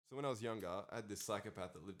So when I was younger, I had this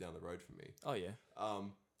psychopath that lived down the road from me. Oh, yeah.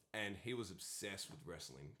 And he was obsessed with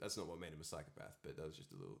wrestling. That's not what made him a psychopath, but that was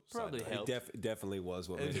just a little Probably side note. helped. It definitely was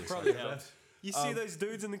what made It it. probably helped. You see those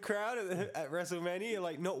dudes in the crowd at Wrestlemania?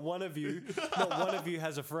 Like, not one of you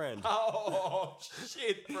has a friend. Oh,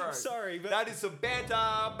 shit, bro. Sorry, but that is some banter.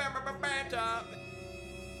 Banter.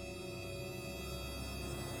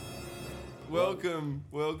 Welcome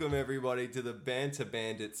everybody to the Banter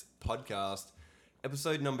Bandits podcast,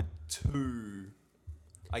 episode number 2,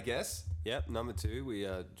 I guess. Yep, number 2. We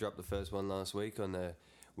dropped the first one last week on the.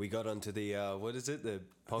 We got onto the what is it? The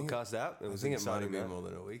podcast app. I think it might have been more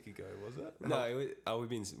than a week ago, was it? No,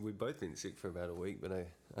 we've both been sick for about a week, but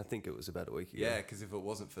I think it was about a week ago. Yeah, because if it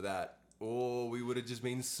wasn't for that, we would have just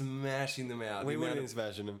been smashing them out. We would have been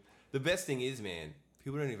smashing them. The best thing is, man,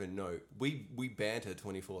 people don't even know we banter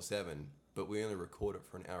 24/7, but we only record it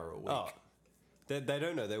for an hour a week. Oh. They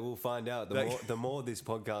don't know. They will find out the more this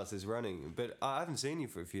podcast is running. But I haven't seen you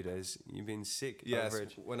for a few days. You've been sick. Yes,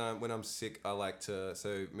 when I'm sick, I like to.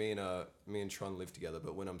 So me and Tron live together.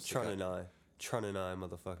 But when I'm sick, Tron and I,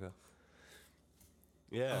 motherfucker.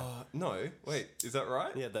 Yeah. No, wait, is that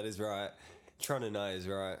right? Yeah, that is right. Tron and I is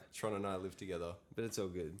right. Tron and I live together, but it's all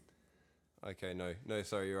good. Okay, no,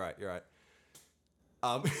 sorry, you're right.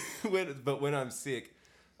 When I'm sick.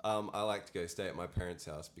 I like to go stay at my parents'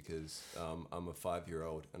 house because I'm a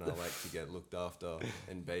 5-year-old and I like to get looked after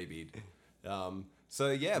and babied. So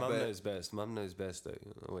yeah, Mum knows best. Mum knows best though.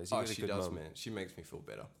 Always. She does, man. She makes me feel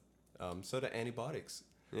better. So do antibiotics.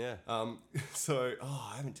 Yeah. I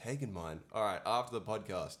haven't taken mine. All right, after the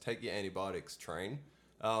podcast, take your antibiotics, train.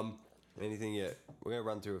 Anything yet? We're gonna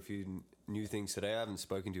run through a few new things today. I haven't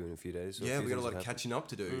spoken to you in a few days. So we got a lot of catching up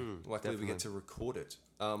to do. Luckily, definitely. we get to record it.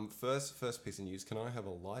 First piece of news. Can I have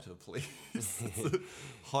a lighter, please? It's a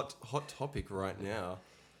hot topic right now.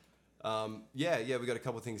 We got a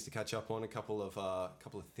couple of things to catch up on. A couple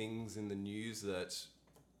of things in the news that.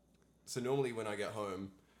 So normally when I get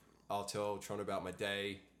home, I'll tell Tron about my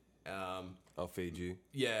day. I'll feed you.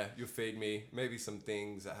 Yeah, you'll feed me. Maybe some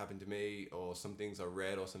things that happened to me, or some things I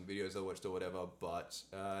read, or some videos I watched, or whatever. But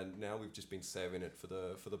now we've just been saving it for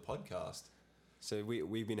the podcast. So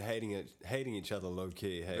we've been hating each other low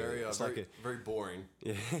key. Hey, very boring.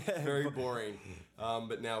 Yeah, very boring.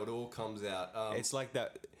 But now it all comes out. It's like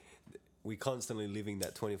that. We constantly living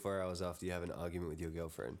that 24 hours after you have an argument with your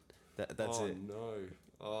girlfriend. That's it.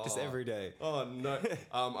 No. Just every day. Oh no.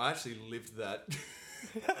 I actually lived that.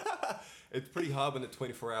 It's pretty hard when the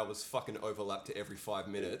 24 hours fucking overlap to every 5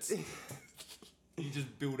 minutes. You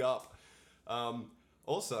just build up.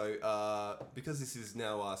 Also, because this is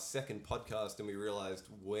now our second podcast and we realized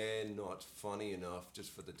we're not funny enough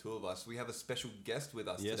just for the two of us, we have a special guest with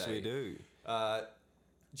us today. Yes, we do.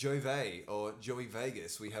 Joey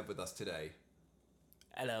Vegas we have with us today.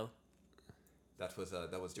 Hello. That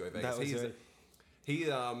was Joey Vegas. That was Joey.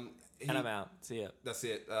 And I'm out. See ya. That's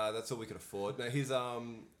it. That's all we could afford. No, he's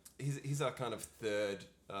our kind of third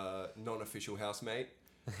non-official housemate.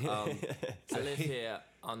 I live here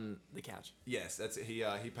on the couch. Yes, that's it. He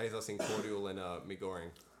pays us in cordial and me goring.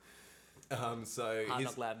 So Hard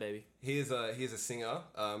Knock Lab, baby. He is a singer,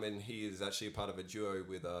 and he is actually a part of a duo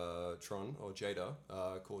with Tron or Jada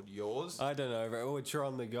called Yours. I don't know, bro. Or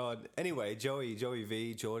Tron the God. Anyway, Joey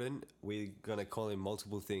V, Jordan. We're gonna call him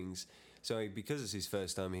multiple things. So because it's his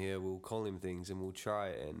first time here, we'll call him things, and we'll try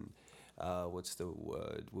and what's the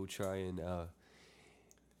word? We'll try and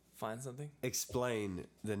find something. Explain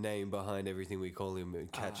the name behind everything we call him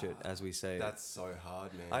and catch it as we say it. That's so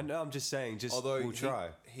hard, man. I know. I'm just saying. Although we'll try.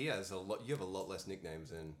 He has a lot. You have a lot less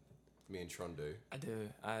nicknames than me and Tron do. I do.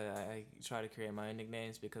 I try to create my own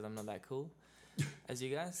nicknames because I'm not that cool as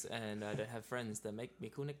you guys, and I don't have friends that make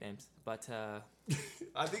me cool nicknames. But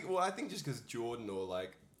I think just because Jordan or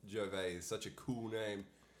like Jove is such a cool name,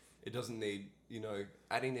 it doesn't need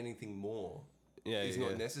adding anything more. Yeah, is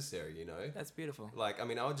not necessary, That's beautiful. Like, I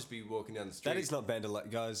mean, I would just be walking down the street. That is not banter,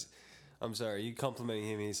 guys. I'm sorry. You complimenting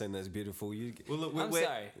him. He's saying that's beautiful. I'm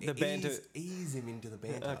sorry. The banter. Ease him into the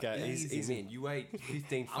banter. Okay, ease him in. You wait 15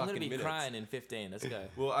 fucking minutes. I'm gonna be crying in 15. Let's go.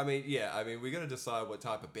 Well, I mean, we got to decide what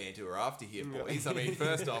type of banter we're after here, boys. I mean,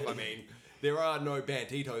 first off, there are no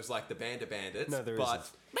banditos like the Banter Bandits. No, there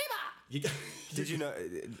isn't. Did you know?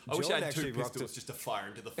 I wish I had 2 pistols just to fire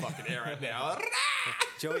into the fucking air right now.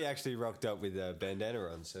 Joey actually rocked up with a bandana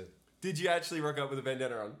on. So did you actually rock up with a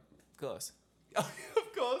bandana on? Of course. Of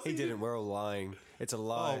course. He didn't. We're all lying. It's a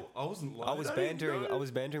lie. Oh, I wasn't lying. I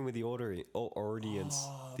was bantering with the audience.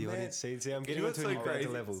 The man. audience. See, I'm getting onto the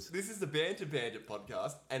levels. This is the Banter Bandit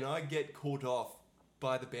podcast, and I get caught off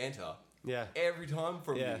by the banter. Yeah. Every time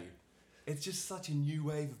from you. It's just such a new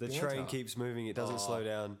wave of The banter. train keeps moving. It doesn't slow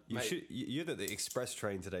down. mate. You're at the express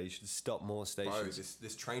train today. You should stop more stations. Bro,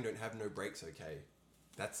 this train don't have no brakes, okay?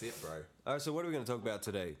 That's it, bro. All right, so what are we going to talk about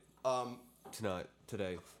today?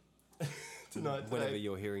 Today. Tonight. Whenever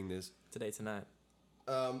you're hearing this. Tonight.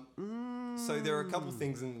 So there are a couple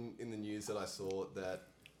things in the news that I saw that...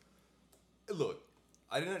 Look,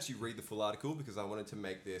 I didn't actually read the full article because I wanted to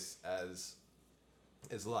make this as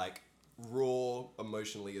like raw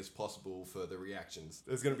emotionally as possible for the reactions.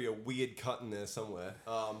 There's going to be a weird cut in there somewhere.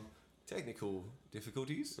 Technical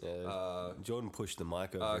difficulties. Yeah, Jordan pushed the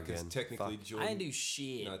mic over Because again. technically Fuck. Jordan... I didn't do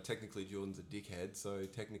shit. No, technically Jordan's a dickhead, so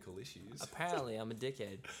technical issues. Apparently, I'm a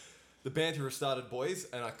dickhead. The banter has started, boys,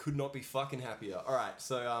 and I could not be fucking happier. All right,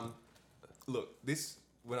 so look,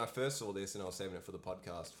 when I first saw this and I was saving it for the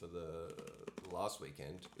podcast for the last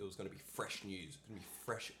weekend, it was going to be fresh news. It was going to be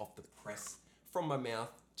fresh off the press, from my mouth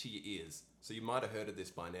to your ears. So you might have heard of this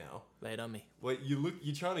by now. Lay it on me. Wait, you're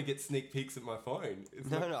trying to get sneak peeks at my phone.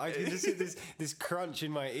 No, I can just hear this crunch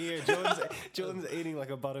in my ear. Jordan's eating like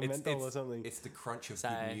a butter menthol or something. It's the crunch of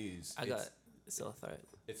Sorry, good news. I got a sore throat.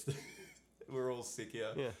 We're all sick here.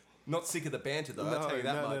 Yeah. Not sick of the banter though. I'll tell you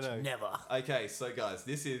that much. No. Never. Okay, so guys,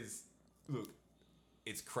 look,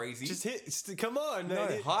 it's crazy. Just come on. No,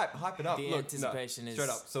 man. hype it up. The Look, anticipation is- straight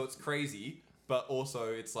up. So it's crazy, but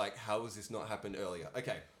also it's like, how has this not happened earlier?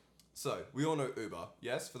 Okay, so we all know Uber.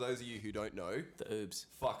 Yes, for those of you who don't know, The oobs.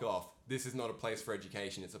 fuck off. This is not a place for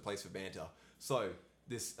education. It's a place for banter. So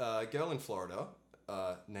this girl in Florida,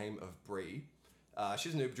 name of Bree,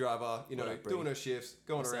 she's an Uber driver. You know, What up, Bree? doing her shifts,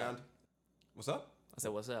 going What's around. up? What's up? I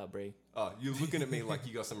said, what's up, Bree? Oh, you're looking at me like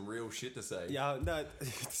you got some real shit to say. Yeah, no.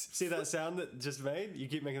 See that sound that just made? You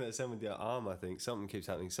keep making that sound with your arm, I think. Something keeps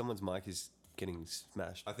happening. Someone's mic is getting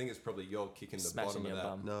smashed. I think it's probably you're kicking the Smashing bottom of your that.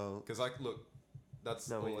 bum. No. Because look, that's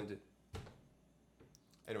No, all we I didn't did.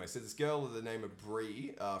 Anyway, so this girl with the name of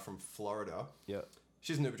Bree from Florida. Yeah.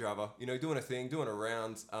 She's an Uber driver, you know, doing her thing, doing her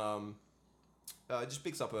rounds. Just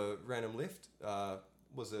picks up a random lift.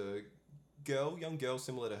 Was a young girl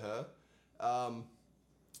similar to her.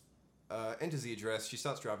 Enters the address. She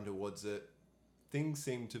starts driving towards it. Things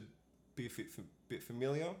seem to be a bit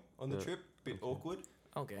familiar on the trip. Bit awkward.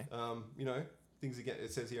 Okay. You know, things are getting.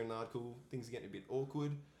 It says here in the article, things are getting a bit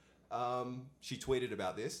awkward. She tweeted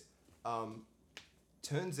about this.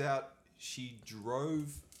 Turns out she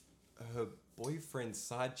drove her boyfriend's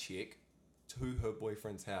side chick to her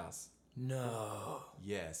boyfriend's house. No.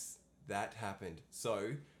 Yes, that happened.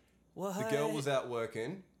 So What? the girl was out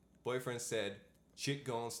working. Boyfriend said, "Chick,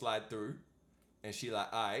 go and slide through," and she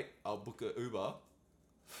like, "Alright, I'll book a Uber."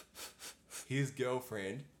 His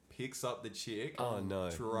girlfriend picks up the chick. Oh, no.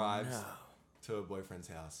 Drives No. to her boyfriend's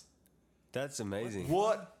house. That's amazing.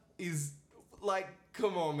 What is like?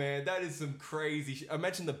 Come on, man. That is some crazy.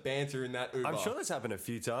 Imagine the banter in that Uber. I'm sure that's happened a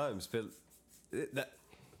few times, but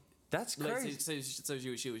that's Like, crazy. so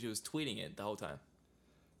she was tweeting it the whole time.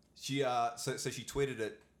 She so she tweeted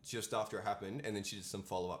it just after it happened, and then she did some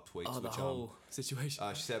follow-up tweets. Oh, the which, whole situation.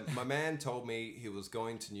 she said, "My man told me he was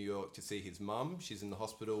going to New York to see his mum. She's in the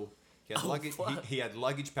hospital. He had luggage. fuck. He had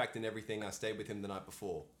luggage packed and everything. I stayed with him the night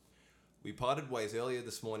before. We parted ways earlier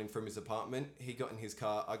this morning from his apartment. He got in his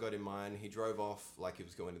car. I got in mine. He drove off like he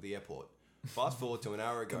was going to the airport. Fast forward to an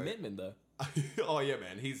hour ago. Commitment, though. Oh yeah,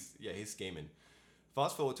 man. He's scheming.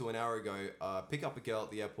 Fast forward to an hour ago. Pick up a girl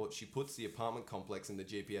at the airport. She puts the apartment complex in the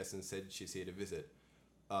GPS and said she's here to visit.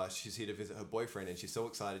 She's here to visit her boyfriend, and she's so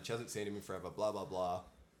excited. She hasn't seen him in forever. Blah blah blah.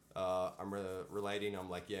 I'm relating. I'm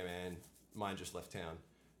like, yeah, man. Mine just left town.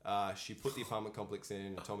 She put the apartment complex in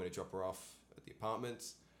and told me to drop her off at the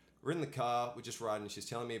apartments. We're in the car. We're just riding. She's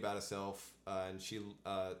telling me about herself, and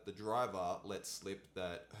the driver let slip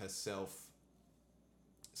that herself.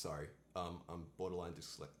 Sorry, I'm borderline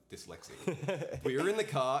dyslexic. We were in the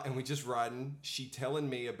car and we just riding. She telling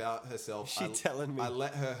me about herself. Telling me. I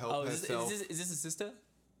let her help herself. Is this a sister?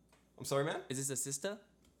 I'm sorry, man. Is this a sister?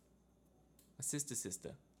 A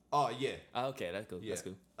sister. Oh yeah. Oh, okay, that's cool. Yeah. That's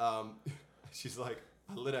cool. She's like,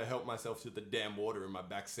 I let her help myself to the damn water in my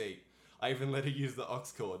back seat. I even let her use the aux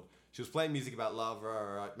cord. She was playing music about love.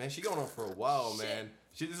 Right. Man, she going on for a while, man.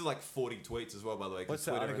 This is like 40 tweets as well, by the way. 'cause What's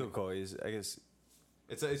the Twitter article and- called? I guess.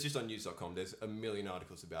 It's just on news.com. There's a million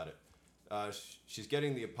articles about it. She's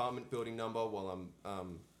getting the apartment building number while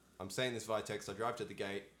I'm saying this via text. I drive to the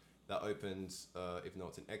gate that opens, even though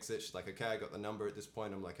it's an exit. She's like, okay, I got the number at this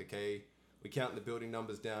point. I'm like, okay. We count the building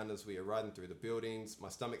numbers down as we are riding through the buildings. My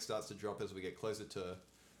stomach starts to drop as we get closer to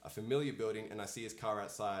a familiar building, and I see his car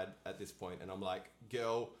outside at this point, and I'm like,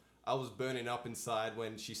 girl, I was burning up inside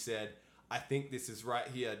when she said, I think this is right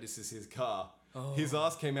here. This is his car. His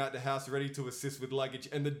ass came out the house ready to assist with luggage,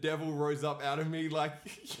 and the devil rose up out of me like,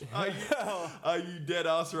 are you dead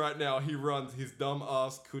ass right now? He runs. His dumb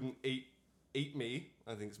ass couldn't eat me.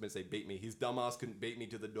 I think it's meant to say beat me. His dumb ass couldn't beat me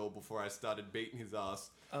to the door before I started beating his ass.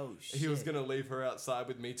 Oh shit. He was gonna leave her outside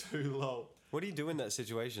with me too, lol. What do you do in that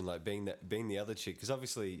situation, like being the other chick? Because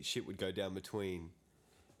obviously shit would go down between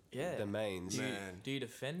the mains. Do you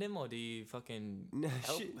defend him or do you fucking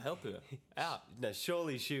help her out? No,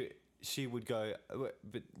 surely she would go.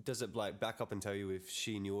 But does it like back up and tell you if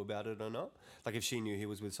she knew about it or not? Like if she knew he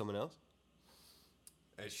was with someone else?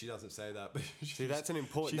 She doesn't say that, but see, that's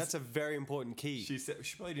a very important key. She said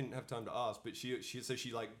she probably didn't have time to ask, but she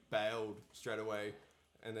like bailed straight away,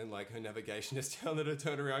 and then like her navigationist telling her to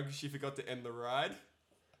turn around because she forgot to end the ride.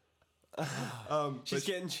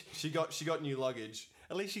 She got new luggage.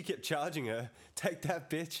 At least she kept charging her. Take that,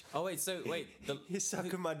 bitch. Oh wait, You're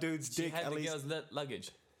sucking my dude's dick. She had at the least girl's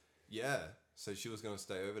luggage. Yeah, so she was gonna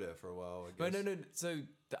stay over there for a while. I guess. No. So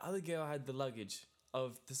the other girl had the luggage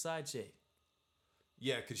of the side chick.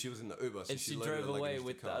 Yeah, because she was in the Uber, so and she loaded drove her away luggage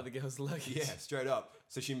with to the other girl's luggage. Yeah, straight up.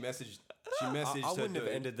 So she messaged. I wouldn't have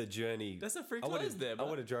ended the journey. That's a free close there, bro. I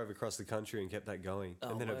would have drove across the country and kept that going,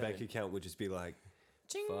 and then her bank account would just be like,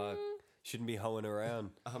 Ching. "Fuck, shouldn't be hoeing around."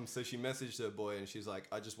 So she messaged her boy, and she's like,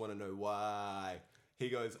 "I just want to know why." He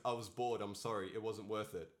goes, "I was bored. I'm sorry. It wasn't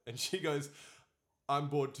worth it." And she goes, "I'm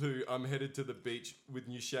bored too. I'm headed to the beach with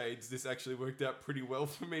new shades. This actually worked out pretty well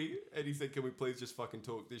for me." And he said, "Can we please just fucking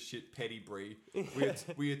talk this shit, petty brie?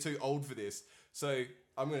 We are too old for this." So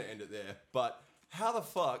I'm going to end it there. But how the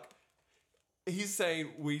fuck... He's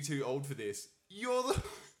saying we too old for this. You're the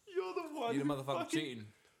one. You're the motherfucker cheating.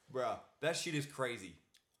 Bruh, that shit is crazy.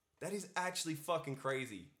 That is actually fucking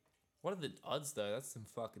crazy. What are the odds though? That's some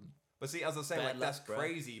fucking... But see, as I was saying, bad like, that's luck, bro.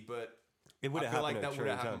 crazy, but... It would have feel happened like that would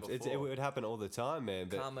have happened before. It would happen all the time, man.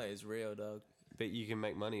 But Karma is real, dog. you can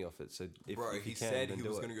make money off it. So if he you can, said then he do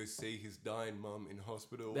was it. going to go see his dying mum in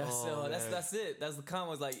hospital. That's it. That's the karma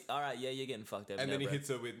was like, all right, yeah, you're getting fucked up. And now, then he bro. hits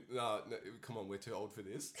her with, no, come on, we're too old for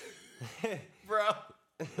this. Bro.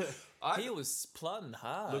 He was plotting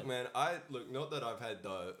hard. Look, man, not that I've had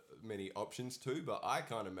many options to, but I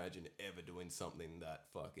can't imagine ever doing something that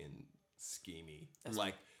fucking schemy.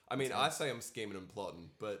 I say I'm scheming and plotting,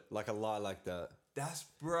 but... Like a lie like that.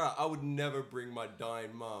 Bruh, I would never bring my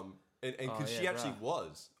dying mum. And because she actually bruh.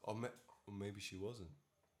 was. Or maybe she wasn't.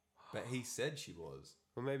 But he said she was.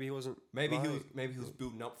 Well, maybe he wasn't. Maybe he was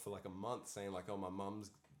building up for like a month saying like, oh, my mum's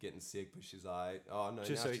getting sick, but she's like, oh, no,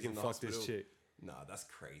 just now so he she's can in the fuck hospital. this chick. Nah, that's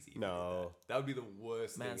crazy. No. That would be the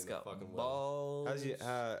worst Man's thing in got the fucking world. balls. How's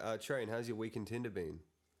your Train? How's your week in Tinder been?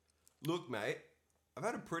 Look, mate, I've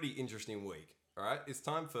had a pretty interesting week. All right, it's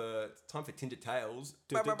time for Tinder Tales.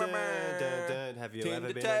 Have you ever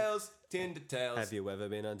Tinder been Tales. Tinder Tales. Have you ever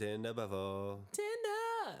been on Tinder before?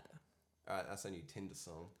 Tinder. All right, that's a new Tinder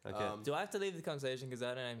song. Okay. Do I have to leave the conversation because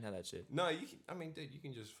I don't even have that shit? No, you can, I mean, dude, you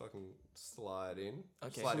can just fucking slide in.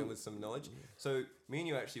 Okay. Slide in with some knowledge. So, me and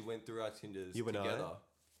you actually went through our Tinders You and I? together.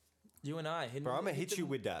 You and I, Bro, I'm gonna hit you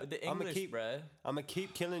with that. With the I'm English, gonna bro. I'm gonna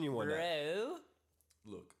keep killing you on that. Bro.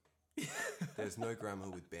 Look, there's no grammar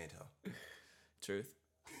with banter. Truth.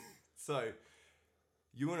 So,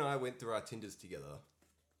 you and I went through our Tinders together.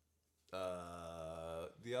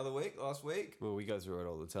 Last week. Well, we go through it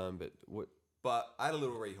all the time, but what? But I had a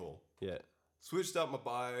little rehaul. Yeah. Switched up my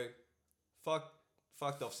bio.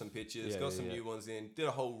 Fucked off some pictures. Got some new ones in. Did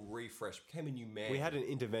a whole refresh. Became a new man. We had an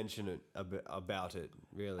intervention about it,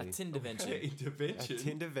 really. A Tindervention. Intervention. A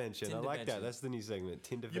Tindervention. I like that. Tindervention. That's the new segment.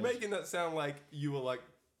 Tindervention. You're making that sound like you were like,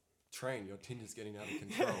 Train, your Tinder's getting out of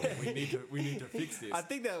control. we need to fix this. I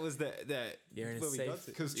think that was the You're in a where we got safe...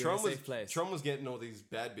 to. Because You're in a safe place. Tron was getting all these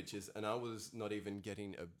bad bitches, and I was not even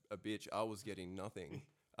getting a bitch. I was getting nothing,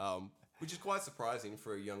 which is quite surprising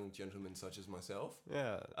for a young gentleman such as myself.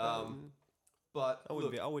 Yeah. But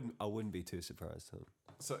I wouldn't be too surprised.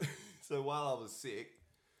 Huh? So while I was sick,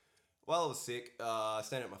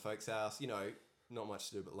 staying at my folks' house, not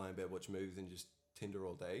much to do but lie in bed, watch movies, and just Tinder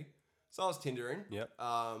all day. So I was Tindering. Yep.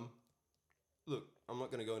 Look, I'm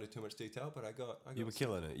not going to go into too much detail, but I got You were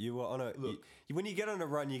killing it. You were on a look. When you get on a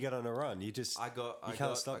run, you get on a run. You just I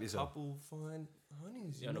can't stop a yourself. couple fine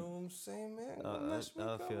honeys. You know what I'm saying, man?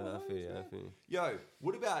 I feel you. Yo,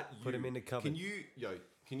 what about you? Put him in the cupboard.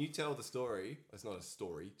 Can you tell the story? It's not a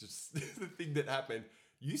story, just the thing that happened.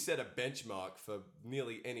 You set a benchmark for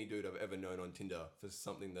nearly any dude I've ever known on Tinder for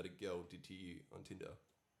something that a girl did to you on Tinder.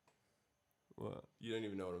 What? You don't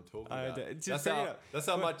even know what I'm talking about. Just that's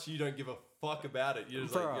how much you don't give a fuck about it. You're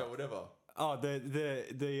just like, yeah, whatever. Oh, the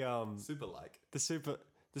Super like. the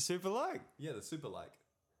super like. Yeah, the super like.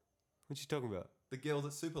 What you talking about? The girl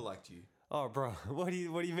that super liked you. Oh, bro, what do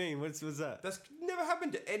you mean? What's that? That's never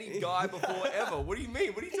happened to any guy before ever. What do you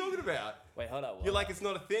mean? What are you talking about? Wait, hold up. You're like, it's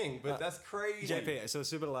not a thing, but that's crazy. JP, so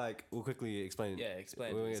super like, we'll quickly explain. Yeah,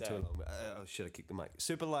 explain. We won't get too Sorry. long. Oh, shit, I kicked the mic.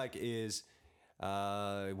 Super like is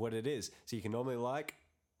what it is. So you can normally like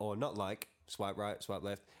or not like, swipe right, swipe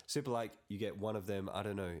left. Super like, you get one of them, I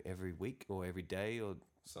don't know, every week or every day or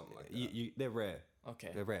Something like that. they're rare.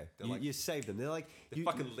 Okay. They're rare. They're You, like- you save them. They're like They're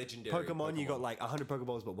fucking legendary Pokemon, you got Pokemon. like 100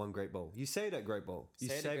 Pokeballs but one Great Ball. You saved that Great Ball. You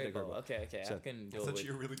Say saved the that great Great ball. Ball. Okay, So- I can do That's it. actually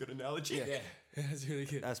a really good analogy. Yeah, that's really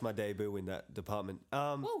good. That's my debut in that department.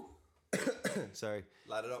 Woo! Sorry.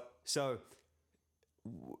 Light it up. So,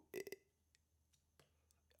 w-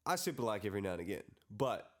 I super like every now and again,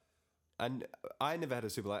 but I never had a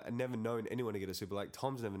super like. I've never known anyone to get a super like.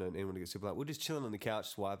 Tom's never known anyone to get a super like. We're just chilling on the couch,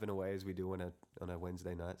 swiping away as we do on our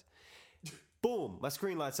Wednesday nights. Boom! My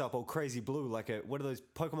screen lights up all crazy blue, like what are those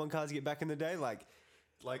Pokemon cards you get back in the day? Like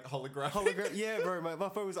Holographic. hologram. Yeah, bro. My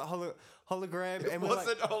phone was a hologram, and It we're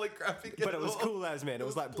wasn't like, holographic but at it was all. cool as man. It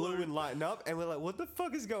was like blue blue. and lighting up, and we're like, what the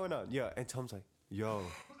fuck is going on? Yeah, and Tom's like,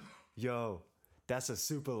 yo, that's a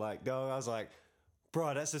super like, dog. I was like,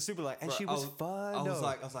 bro, that's a super like, and Bro, she was fun. I was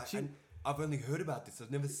dog. like, She- and I've only heard about this.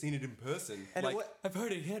 I've never seen it in person. and Like, I've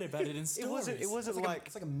heard about it in stories. it wasn't it's like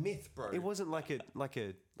it's like a myth, bro. it wasn't like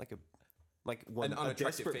one An a unattractive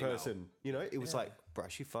desperate female. person. You know, it was like, bro,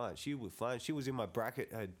 she fine. She was fine. She was in my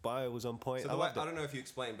bracket. Her bio was on point. So I the way, loved it. I don't know if you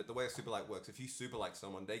explained, but the way a super like works, if you super like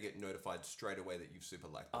someone, they get notified straight away that you've super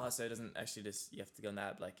liked them. Oh, so it doesn't actually just, you have to go on the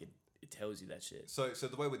app, like it tells you that shit. So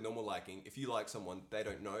the way with normal liking, if you like someone, they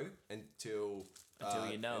don't know until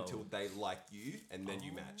you know. until they like you, and then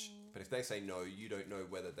you match. But if they say no, you don't know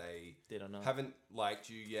whether they don't know. haven't liked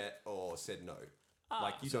you yet or said no.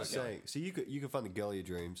 Like you So don't know. saying, so you could find the girl of your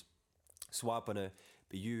dreams, swipe on her,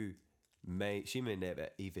 but she may never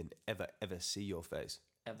even ever see your face,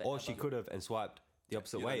 Ever, or ever. she could have and swiped the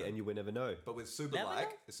opposite you don't way, know. and you would never know. But with super Never like,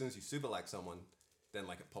 know. as soon as you super like someone, then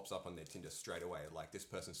like it pops up on their Tinder straight away. Like this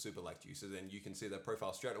person super liked you, so then you can see their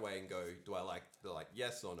profile straight away and go, do I like? They're like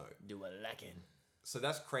yes or no. Do a lacking. So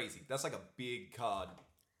that's crazy. That's like a big card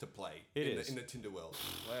to play It in is. in the Tinder world.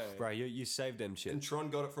 Wait, Bro, you saved them shit. And Tron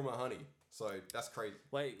got it from a honey, so that's crazy.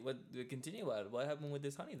 wait, what? Continue. What happened with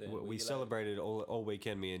this honey then? Were We you celebrated all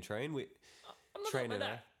weekend, me and Train. I'm not Train talking and about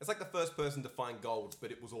I. that. It's like the first person to find gold, but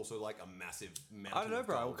it was also like a massive mountain. I don't know, of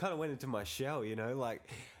bro. I gold. kind of went into my shell, you know,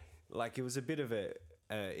 like it was a bit of a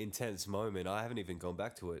intense moment. I haven't even gone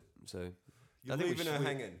back to it, so. You're I think leaving her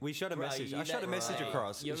hanging. We shot a Bro, message. you I shot a don't- message bro,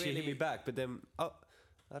 across, you're and she hit me really- back. But then, I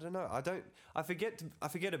don't know. I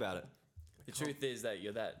forget about it. The truth is that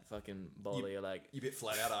you're that fucking baller. You're like, You a bit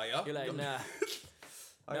flat out, are you? you're like, nah.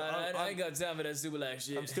 I ain't got time for that super like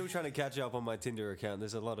shit. I'm still trying to catch up on my Tinder account.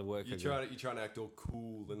 There's a lot of work. You're I got. trying to act all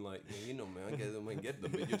cool and like, yeah, you know, man, I get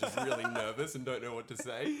them, but you're just really nervous and don't know what to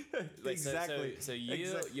say. Like, Exactly. So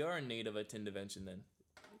you're in need of a Tindervention then.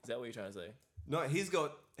 Is that what you're trying to say? No, he's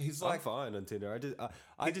I'm like, fine on Tinder.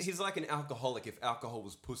 I just he's like an alcoholic if alcohol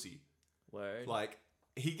was pussy. Word. Like,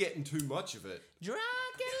 he getting too much of it. Drunk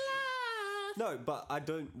in love. no, but I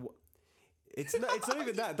don't. It's not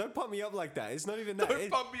even that. Don't pump me up like that. It's not even that. Don't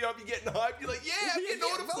pump me up, you're getting hyped. You're like, yeah, I'm getting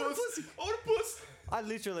all the all the puss. All the puss. I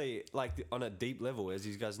literally, like, on a deep level, as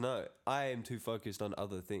you guys know, I am too focused on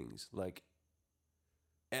other things. Like,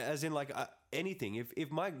 as in, like, anything.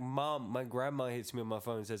 If my grandma hits me on my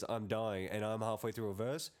phone and says, I'm dying, and I'm halfway through a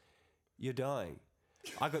verse, you're dying.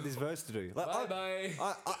 I got this verse to do. Like, Bye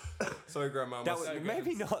bye. Sorry, Grandma. that was, Sorry,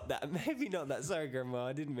 maybe not that. Maybe not that. Sorry, grandma.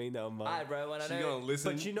 I didn't mean that on mine. Alright, bro. When I She know, gonna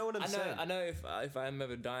listen. But you know what I'm saying. I know if I'm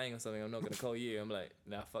ever dying or something, I'm not gonna call you. I'm like,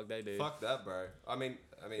 nah, fuck that dude. Fuck that, bro. I mean,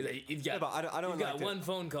 Like, you've Yeah, got, but I don't you've got like to one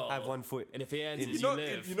phone call. have one foot. And if he answers, you're you not,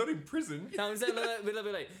 live. you're not in prison. No, I'm saying, be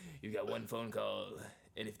like, you've got one phone call,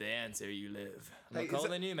 and if they answer, you live. I'm Hey, not is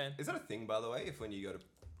calling that- you, man. Is that a thing, by the way? If when you go to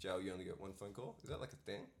jail, you only get one phone call? Is that like a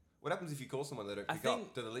thing? What happens if you call someone they don't I pick think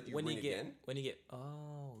up? Do they let you when ring you get again?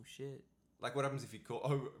 oh shit, Like, what happens if you call?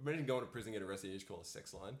 Oh, imagine going to prison, get arrested, and you just call a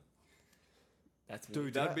sex line. that's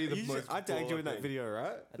Dude, That'd be the you most I tagged you in baller that thing. video,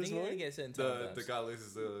 right? I think you're gonna get sent to The guy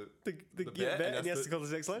loses the the the bet, bet, and and he has that's to call the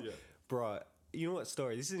sex line. Yeah. Bro, you know what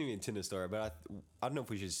story? This isn't even a Tinder story, but I don't know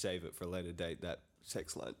if we should save it for a later date. That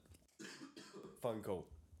sex line, phone call,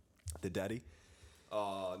 the daddy.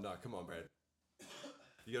 Oh no! Come on, Brad.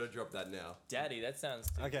 You gotta drop that now. Daddy. That sounds.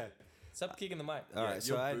 Okay, Stop kicking the mic. all Yeah, right.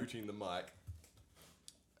 So you're I booting the mic.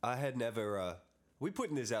 had never. We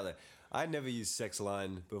putting this out there. I had never used sex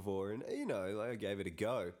line before, and you know, like, I gave it a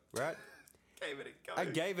go. Right? Gave it a go. I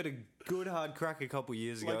gave it a good hard crack a couple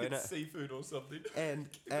years ago, like and it's seafood or something. and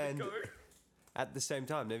Give it a go. at the same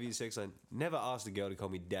time, never used sex line. Never asked a girl to call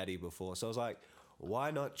me daddy before. So I was like,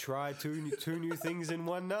 Why not try two new things in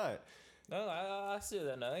one night? No, I see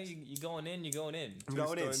that. No, you're going in. You're going in. I'm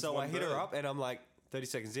going in. stones, So one I hit her bird. up, and I'm like, 30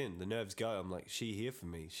 seconds in, the nerves go. I'm like, she here for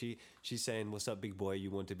me. She's saying, "What's up, big boy? You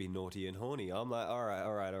want to be naughty and horny?" I'm like, all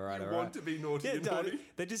right. You want to be naughty and no, horny?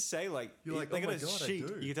 They just say like, You're like, they "Oh got my a God, I sheet.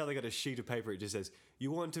 do." You can tell they got a sheet of paper. It just says,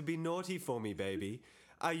 "You want to be naughty for me, baby?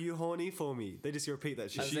 Are you horny for me?" They just repeat that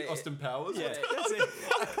shit. Is she Austin Powers? Yeah, that's it.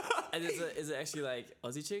 And is it actually like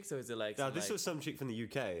Aussie chicks or is it like? No, some, this like, was some chick from the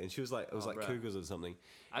UK, and she was like, it was like bruh. Cougars or something.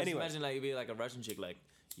 I just Anyway, imagine like it'd be like a Russian chick, like,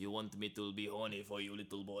 you want me to be horny for you,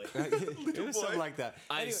 little boy. it was something like that.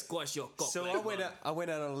 I Anyway, squash your cock. so like I went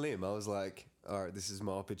out on a limb. I was like, all right, this is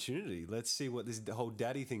my opportunity. Let's see what this whole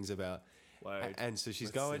daddy thing's about. Word. And so she's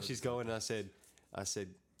Let's see going, what and I said,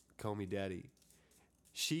 call me daddy.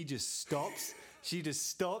 She just stops. She just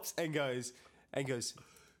stops and goes,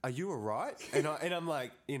 are you all right? And I'm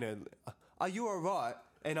like, are you all right?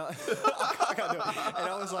 And I can't do it. And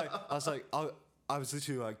I was like, I was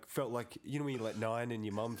literally like, felt like, when you're like 9 and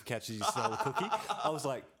your mum catches you steal a cookie? I was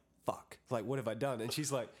like, fuck, like, what have I done? And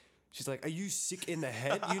she's like, are you sick in the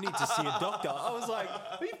head? You need to see a doctor. I was like,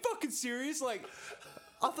 are you fucking serious? Like,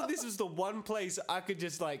 I thought this was the one place I could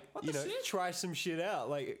just like, shit? try some shit out.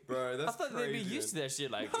 Like, Bro, I that's thought crazy. they'd be used to that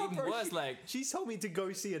shit. Like even bro, worse, like she told me to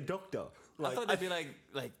go see a doctor. Like, I thought they'd be like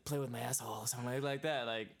play with my asshole or something like that,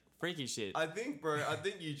 like freaky shit. I think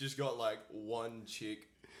you just got like one chick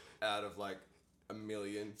out of like a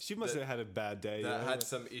million. she must have had a bad day. that you know? had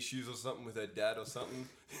some issues or something with her dad or something.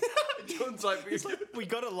 John's like, We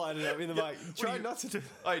gotta line it up in the mic. Try not to do.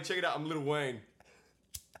 hey, check it out. I'm Lil Wayne.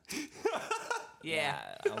 Yeah,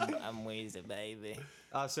 I'm Weezer, baby.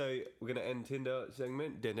 So we're gonna end Tinder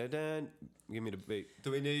segment. Dun, dun, dun. Give me the beat.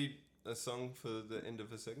 Do we need a song for the end of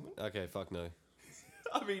the segment? Okay, fuck no.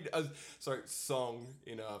 I mean, song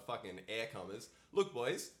in fucking air commas. Look,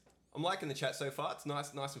 boys, I'm liking the chat so far. It's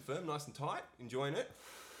nice and firm, nice and tight. Enjoying it.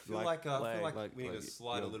 Feel like we need to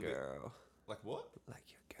slide a little bit. Like what? Like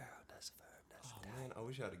your girl, nice firm, nice. Oh man, I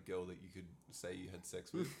wish I had a girl that you could say you had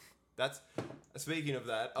sex with. That's speaking of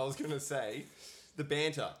that. I was gonna say the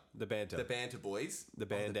banter. The banter. The banter boys. The Oh,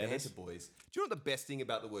 the bandanas. banter boys. Do you know what the best thing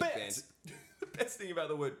about the word Bet. banter? The best thing about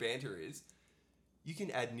the word banter is you can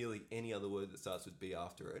add nearly any other word that starts with B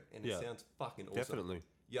after it, and Yeah. it sounds fucking awesome. Definitely.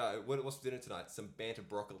 Yeah, what's for dinner tonight? Some banter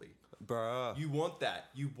broccoli. Bruh. You want that.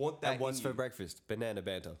 You want that. And what's in for you. breakfast? Banana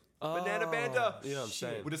banter. Banana banter. You know what I'm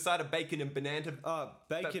saying? With a side of bacon and banana.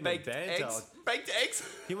 Bacon baked and banter. eggs. Baked eggs.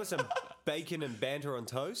 You want some bacon and banter on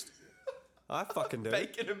toast? I fucking do.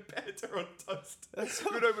 Bacon and banter on toast.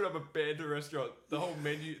 We would open up a banter restaurant. The whole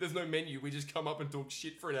menu. There's no menu. We just come up and talk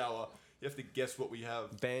shit for an hour. You have to guess what we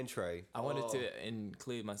have. Band tray. I wanted to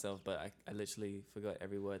include myself, but I literally forgot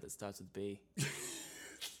every word that starts with B.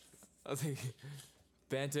 I was like,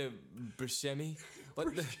 banter bruschemi?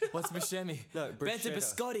 What's bruschemi? No, Banter bruschetta.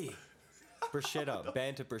 biscotti. Bruschetta.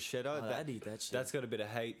 Banter bruschetta. Oh, I'd eat that shit. That's got a bit of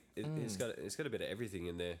hate. It's got a bit of everything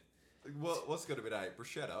in there. What's got a bit of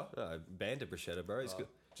bruschetta? Banter bruschetta, bro. It's good.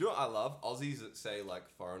 Do you know what I love? Aussies that say like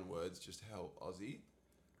foreign words just how Aussie.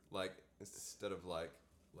 Like instead of like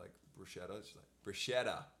bruschetta, it's just like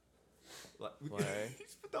bruschetta. Like Why?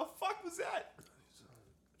 what the fuck was that?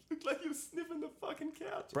 Looked like you were sniffing the fucking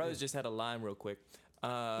couch. Bros just had a line real quick.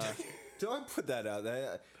 Don't put that out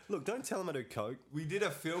there. Look, don't tell him I do coke. We did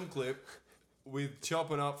a film clip with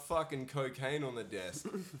chopping up fucking cocaine on the desk.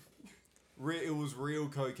 It was real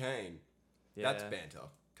cocaine. Yeah. That's banter.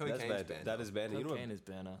 That's Cocaine's banter. banter. That is banter. Cocaine is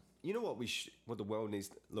banner. You know what what the world needs?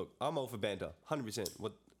 Look, I'm all for banter, 100%.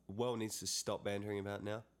 What the world needs to stop bantering about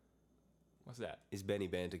now What's that? is Benny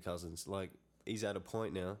Banter Cousins. Like, he's at a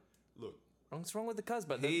point now. Look, What's wrong with the cuz?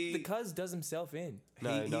 But He- the cuz does himself in.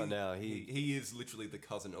 No, not now. He is literally the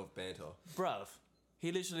cousin of banter. Bruv,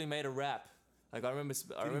 he literally made a rap. Like I remember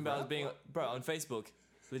I was rap? being What? bro on Facebook.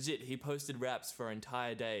 Legit, he posted raps for an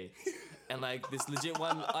entire day, and like this legit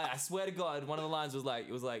one. I swear to God, one of the lines was like,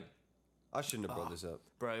 I shouldn't have brought this up.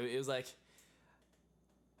 bro, it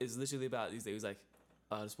was literally about. He was like,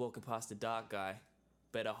 I was walking past a dark guy,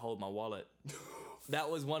 better hold my wallet. That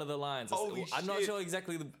was one of the lines. Holy I'm not shit. sure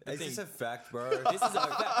exactly the Is thing. this a fact, bro? This is a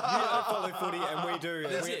fact. You don't follow footy, and we do. And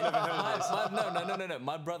we Legit. never heard of this. No.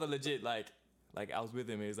 My brother legit like I was with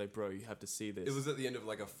him. He was like, bro, you have to see this. It was at the end of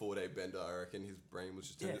like a 4-day bender. I reckon his brain was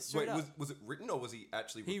just. Yeah, Wait, straight up. was it written or was he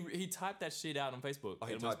actually? He typed that shit out on Facebook. Oh,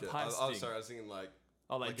 he and typed it. was Oh, posting. sorry. I was thinking like.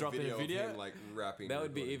 Like dropping a video. of him, like rapping. That and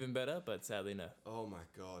would be recording. even better, but sadly no. Oh my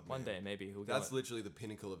god. One man. day maybe he'll go. That's literally the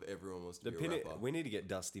pinnacle of everyone wants to The be a pin. rapper. We need to get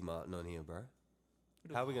Dusty Martin on here, bro.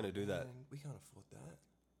 How are we gonna do that? Man, we can't afford that.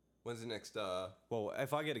 When's the next? Well,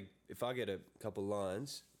 if I get a couple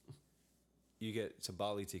lines, you get to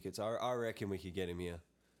Bali tickets. I reckon we could get him here.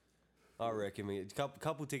 I reckon we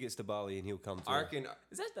couple tickets to Bali and he'll come through. I reckon.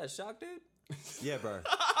 Is that shark dude? Yeah, bro.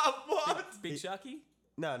 What? Big Sharky?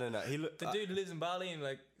 No. He The dude lives in Bali and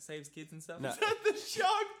like saves kids and stuff. No. Is that the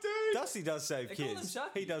shark dude? Dusty does save They call him kids.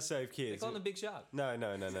 Sharky. He does save They kids. call him the Big Shark. No.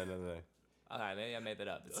 Alright, maybe I made that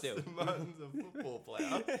up, but still. Martin's a football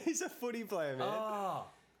player. He's a footy player, man. Oh.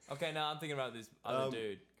 Okay, now I'm thinking about this other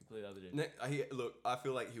dude. Completely other dude. Look, I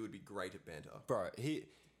feel like he would be great at banter. Bro, he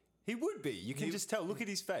would be. You can just tell. Look at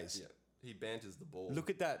his face. Yeah, he banters the ball. Look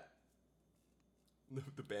at that.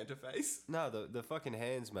 the banter face. No, the fucking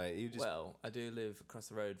hands, mate. You just Well, I do live across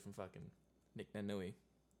the road from fucking Nick Nanui.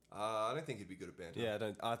 I don't think he'd be good at banter.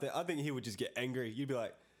 yeah. I think he would just get angry. You'd be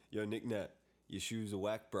like, "Yo, Nick Nat, your shoes are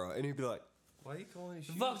whack, bro," and he'd be like, Why are you calling his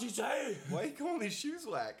shoes? Fuck you say? Why are you calling his shoes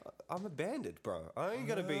whack? "I'm a bandit, bro. I ain't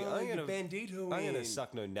gonna be. I ain't gonna. bandito. I ain't gonna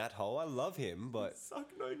suck no nat hole. I love him, but suck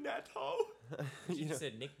no nat hole. You just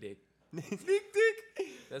said Nick Dick. Nick Dick.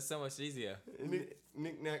 That's so much easier.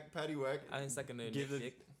 Nick Nack Patty Whack. I ain't sucking no Nick Give the-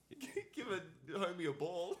 Dick. Give a homie a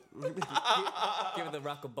ball. Give it the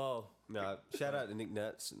rock a ball. no. Shout out to Nick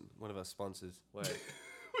Nats, one of our sponsors. Word.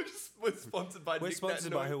 We're sponsored by We're Nick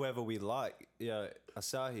sponsored Nat by Noy. whoever we like. Yeah,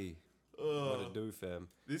 Asahi. What a do, fam.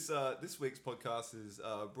 This week's podcast is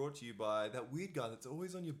brought to you by that weird guy that's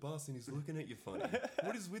always on your bus and he's looking at you funny.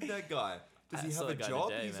 What is with that guy? Does I he saw have a that guy job?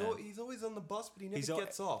 today, man. He's always on the bus, but he never al-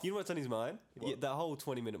 gets off. You know what's on his mind? What? Yeah, that whole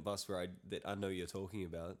 20-minute bus ride that I know you're talking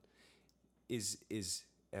about is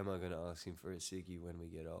am I going to ask him for a ciggy when we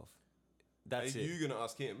get off? That's Are it. you gonna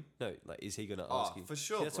ask him? No, like, is he going to Oh, ask you? for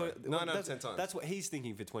sure, That's bro. what, 9 out of that's, 10 times. That's what he's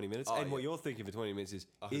thinking for 20 minutes. Oh, and what yeah. you're thinking for 20 minutes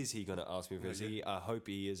is he going to ask me for a Okay. ciggy? I hope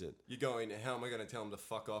he isn't. You're going, how am I going to tell him to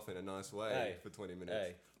fuck off in a nice way Hey. for 20 minutes?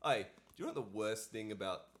 Hey. Hey, do you know what the worst thing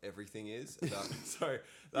about everything is? About, sorry,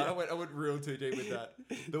 I went real too deep with that.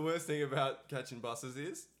 The worst thing about catching buses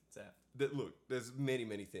is What's that? that, look, there's many,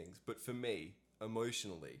 many things. But for me,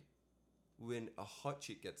 emotionally, when a hot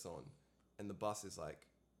chick gets on and the bus is like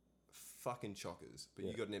fucking chockers, but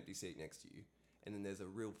you Yeah. got an empty seat next to you, and then there's a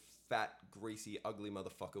real fat, greasy, ugly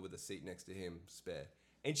motherfucker with a seat next to him spare.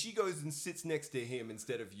 And she goes and sits next to him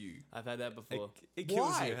instead of you. I've had that before. It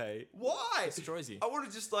kills Why? you, hey? Why? Destroys you. I want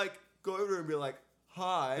to just like go over and be like,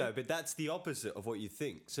 hi. No, but that's the opposite of what you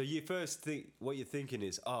think. So you first think what you're thinking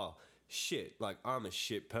is, oh shit, like I'm a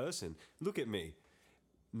shit person. Look at me.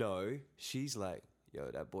 No, she's like,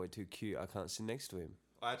 yo, that boy too cute. I can't sit next to him.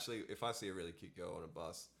 Actually, if I see a really cute girl on a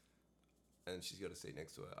bus and she's got a seat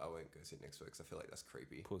next to her, I won't go sit next to her because I feel like that's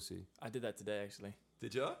creepy. Pussy. I did that today actually.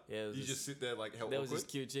 Did you? Yeah, it was You this- just sit there like, how There was awkward?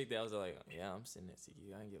 this cute chick that I was like, yeah, I'm sitting next to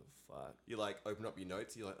you. I don't give a fuck. You like open up your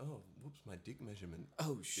notes. You're like, oh, whoops, my dick measurement.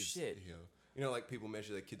 Oh is shit. here. You know, like people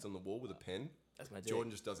measure their kids on the wall with a pen. That's my dick.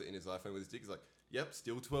 Jordan just does it in his iPhone with his dick. He's like, yep,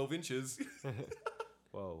 still 12 inches.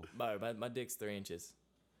 Whoa. Bro, my dick's 3 inches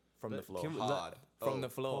from the floor. Can we- Hard. From Oh, the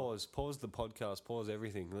floor. Pause the podcast. Pause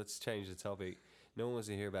everything. Let's change the topic. No one wants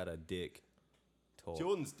to hear about a dick talk.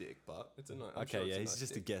 Jordan's dick, but it's a nice. I'm Okay, sure it's yeah, a he's nice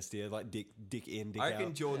just dick. a guest here, like dick in, dick I reckon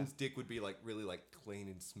out. Jordan's dick would be like really like clean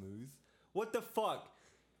and smooth. What the fuck?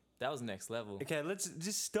 That was next level. Okay, let's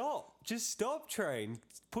just stop. Just stop, train.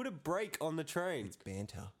 Put a brake on the train.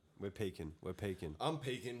 Banter. We're peaking. I'm peeking. I'm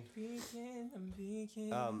peeking.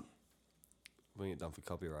 We get done for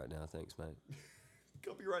copyright now. Thanks, mate.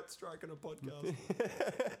 Copyright strike on a podcast.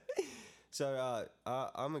 So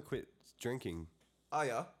I'm gonna quit drinking. Oh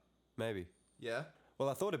yeah, Maybe. yeah. Well,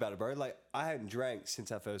 I thought about it, bro. Like, I hadn't drank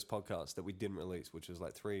since our first podcast that we didn't release, which was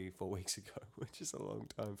like 3-4 weeks ago, which is a long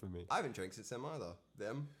time for me. I haven't drank since them either.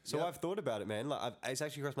 Them. So Yep. I've thought about it, man. Like, it's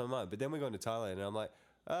actually crossed my mind. But then we're going to Thailand, and I'm like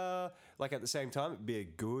at the same time, it'd be a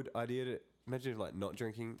good idea to imagine if, like, not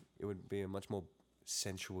drinking. It would be a much more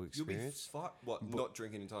sensual You'll be experience. What? Not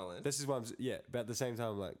drinking in Thailand. This is why but at the same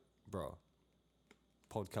time, I'm like, bro,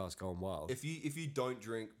 podcast going wild. If you don't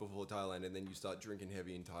drink before Thailand and then you start drinking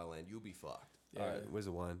heavy in Thailand, you'll be fucked. Yeah. All right, where's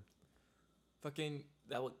the wine? Fucking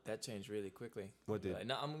that changed really quickly. What did? Like,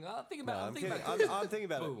 no, I'm thinking No, about. I'm thinking kidding. about. I'm thinking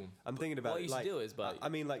about it. Boom. I'm thinking about What it. you should Like, do is, but- I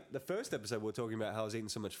mean, like the first episode, we were talking about how I was eating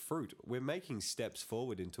so much fruit. We're making steps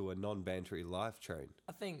forward into a non-bantery life train.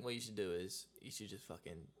 I think what you should do is you should just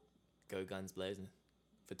fucking go guns blazing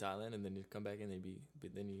for Thailand, and then you come back and then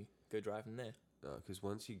you go drive from there. Because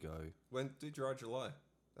once you go, When do Dry July?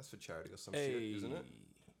 That's for charity or some shit, isn't it?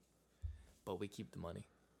 But we keep the money.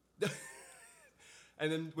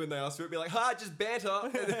 And then when they ask for it, be like, "Ha, just banter,"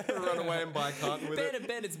 and then run away and buy a carton with it.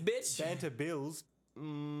 Bandits, bitch. banter bills.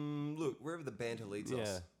 Look, wherever the banter leads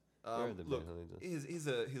us. Wherever the Look, banter leads us.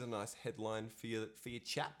 here's a nice headline for your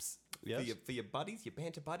chaps, Yes. for your buddies, your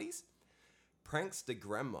banter buddies. Prankster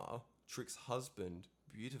grandma tricks husband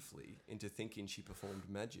beautifully into thinking she performed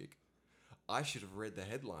magic. I should have read the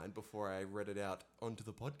headline before I read it out onto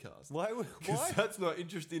the podcast. Why? Because that's not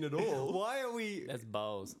interesting at all. Why are we? That's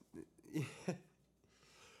balls.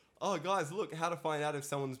 Oh, guys, look, how to find out if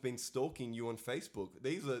someone's been stalking you on Facebook.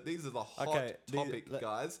 These are the hot topic,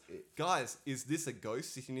 guys. Guys, is this a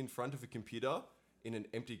ghost sitting in front of a computer in an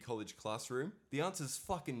empty college classroom? The answer is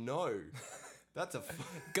fucking no. That's a...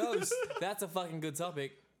 Ghost. That's a fucking good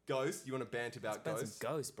topic. Ghost? You want to bant about ghosts?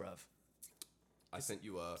 Some ghosts, bruv. I sent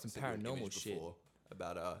you a Some sent you an paranormal image shit before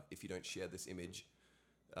about if you don't share this image,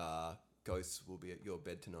 ghosts will be at your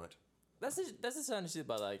bed tonight. That's the kind of shit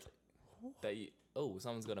about like that.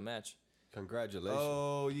 Someone's got a match. Congratulations.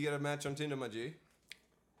 Oh, you get a match on Tinder, my G.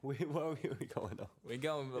 What are we going on? We're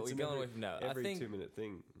going away from now. Every I think 2-minute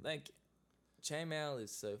thing. like chainmail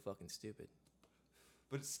is so fucking stupid.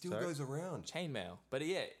 But it still Sorry? goes around. Chainmail, but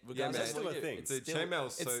yeah, man. regardless, It's still what a you do, thing. It's Dude, still,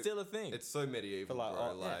 chainmail's it's so- still a thing. It's so medieval, For like,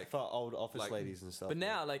 bro. Like, for old office like- ladies and stuff. But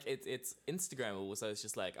now, like, it's Instagrammable, so it's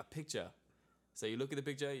just like a picture. So you look at the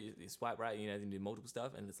picture, you swipe right, you do multiple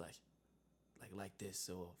stuff, and it's like this,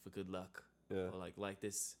 or for good luck, Yeah. or like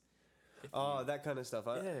this. That kind of stuff.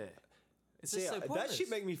 Yeah. It's See, just so that pointless. shit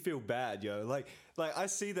make me feel bad, yo. Like I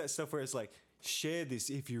see that stuff where it's like, share this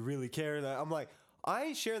if you really care. And I'm like, I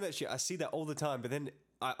ain't sharing that shit. I see that all the time, but then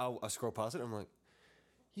I scroll past it. And I'm like,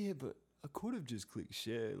 yeah, but I could have just clicked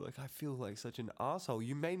share. Like, I feel like such an asshole.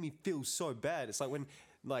 You made me feel so bad. It's like when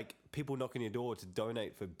like people knock on your door to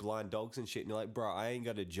donate for blind dogs and shit, and you're like, bro, I ain't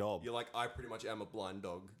got a job. you're like, I pretty much am a blind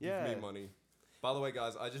dog. Yeah. Give me money. By the way,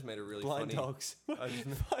 guys, I just made a really Blind funny... dogs.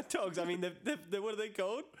 Blind dogs. I mean, what are they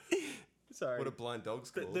called? Sorry. What are blind dogs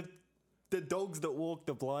called? The dogs that walk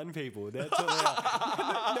the blind people. That's what they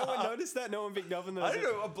are. No one noticed that? No one picked up on that? I don't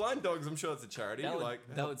know. Blind dogs, I'm sure it's a charity.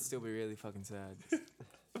 that would still be really fucking sad.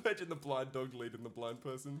 Imagine the blind dog leading the blind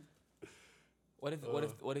person. What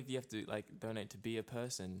if you have to like donate to be a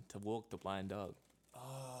person to walk the blind dog?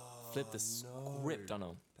 Flip the script on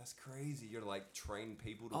them. That's crazy. You're like train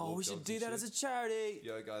people to Oh, walk we should dogs do and that shit. as a charity.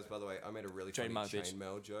 Yo, guys, by the way, I made a really Trademark, funny bitch.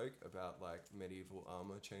 chainmail joke about like medieval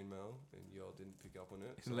armor chainmail, and y'all didn't pick up on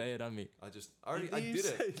it. So Lay it on me. I did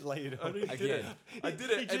it. Lay it on me. Again. I did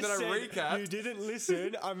it, and then I recapped. You didn't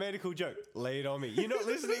listen. I made a cool joke. Lay it on me. You're not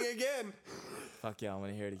listening again. Fuck yeah, I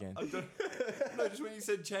want to hear it again. No, just when you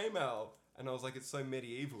said chainmail, and I was like, it's so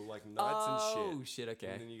medieval, like knights and shit. Oh shit, okay.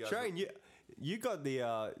 And then you guys Train, you got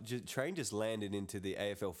the Train just landed into the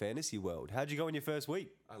AFL fantasy world. How'd you go in your first week?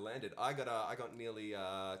 I landed. I got nearly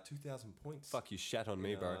 2,000 points. Fuck, you shat on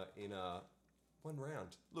me, bro. In one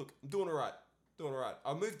round. Look, I'm doing alright.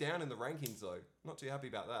 I moved down in the rankings though. Not too happy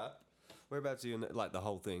about that. Whereabouts are you in like the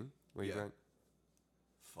whole thing? Where you Yeah. rank?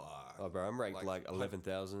 Fuck. Oh, bro, I'm ranked like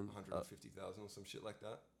 11,000. 150,000 or some shit like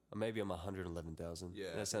that. Maybe I'm 111,000. Yeah, I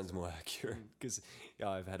that think sounds so. more accurate because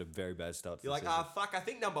I've had a very bad start. To You're the like, season. fuck, I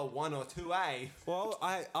think number 1 or 2A. Well,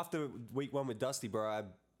 after week 1 with Dusty, bro, I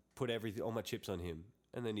put all my chips on him,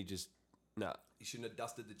 and then he just nah. You shouldn't have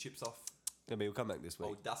dusted the chips off. I mean, he'll come back this week.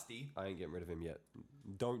 Oh, Dusty. I ain't getting rid of him yet.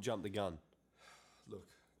 Don't jump the gun. Look,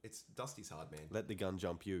 it's Dusty's hard, man. Let the gun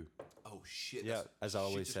jump you. Oh shit. Yeah, as I shit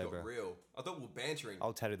always just say, got bro. Real. I thought we were bantering.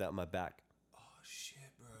 I'll tattoo that on my back. Oh shit,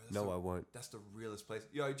 bro. No, I won't. That's the realest place.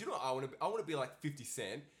 Yo, do you know what I want to be? I want to be like 50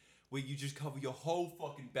 Cent, where you just cover your whole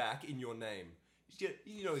fucking back in your name.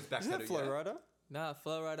 You know his back Isn't that tattoo, Flow yeah? Rider? Nah,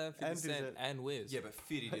 Flow Rider, 50 And Cent, is it- and Wiz. Yeah, but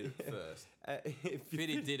Fitty did it first.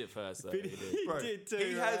 Fitty did it first, though. Fitty- He did. Bro, did too,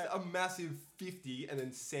 he has right? a massive 50 and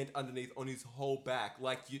then Cent underneath on his whole back,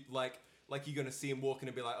 like you're gonna see him walking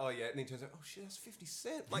and be like, oh yeah, and then he turns out, oh shit, that's 50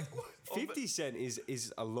 Cent. Like, what? 50 Cent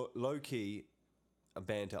is a low key a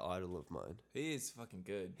banter idol of mine. He is fucking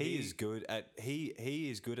good. He is good at he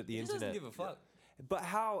is good at the He just internet. doesn't give a fuck. But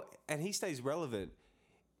how? And he stays relevant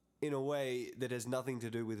in a way that has nothing to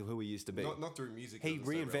do with who he used to be. Not through music. He doesn't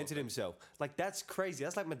stay reinvented relevant. himself. Like, that's crazy.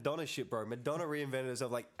 That's like Madonna shit, bro. Madonna reinvented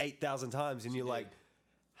herself like 8,000 times, and you're like,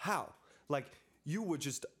 how? Like, you were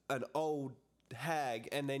just an old hag,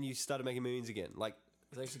 and then you started making millions again. Like,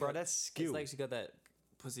 It's like she bro, got- that's skill. It's like she got that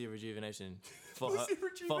pussy rejuvenation for her Pussy for her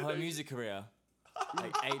rejuvenation. music career,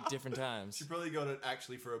 like 8 different times. She probably got it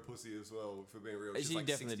actually for a pussy as well, for being real. She's She like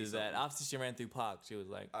definitely 60 did that. something. After she ran through Park, she was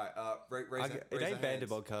like, Alright, raise it raise ain't a Banter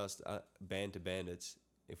hands. podcast, Banter Bandits,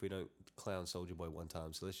 if we don't clown Soldier Boy one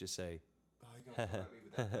time. So let's just say, Oh, you're gonna fight me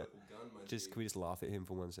with that purple gun, my can we just laugh at him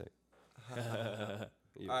for 1 sec?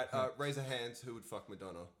 Alright, raise a hands. Who would fuck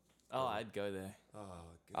Madonna? "Oh, I'd go there." Oh,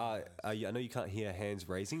 God. I know you can't hear hands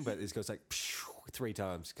raising, but it goes like 3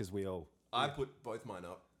 times because we all. I put both mine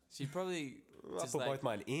up. She'd probably I just put like both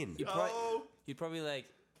mine in. you'd probably like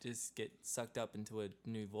just get sucked up into a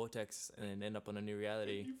new vortex and then end up on a new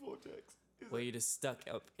reality. Vortex. where you're just stuck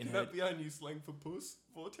up in Can her. that be our new slang for puss?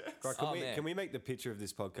 Vortex? Right, Man. can we make the picture of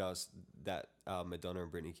this podcast that Madonna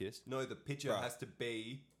and Britney kissed? No, the picture Bruh. has to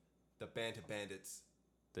be the Banter Bandits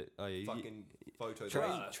Oh yeah, fucking photo.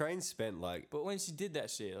 Train spent like But when she did that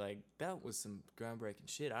shit, like that was some groundbreaking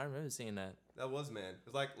shit. I remember seeing that. That was, man.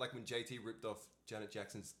 It was like when JT ripped off Janet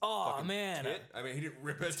Jackson's Oh, fucking man. tit. I mean, he didn't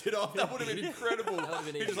rip her tit off. That would have been incredible. would've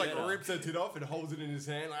been He just even like better. rips her tit off and holds it in his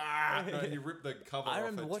hand. No, he ripped the cover off I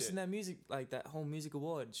remember her watching tit. that music, like that whole music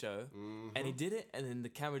award show, and he did it, and then the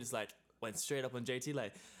camera just like went straight up on JT,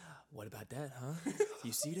 like, "What about that, huh?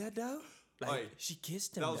 You see that though? Like Oi, she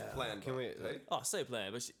kissed him. That was though." planned. Can we- hey? Oh, so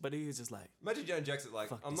planned, but he was just like, Imagine Janet Jackson like,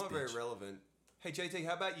 Fuck I'm this not very bitch. relevant. Hey JT,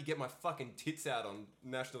 how about you get my fucking tits out on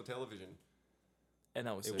national television? and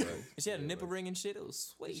that was so It good. worked. And she had a It nipple worked. ring and shit. It was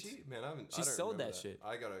Did sweet. she? Man, I She don't sold remember that shit.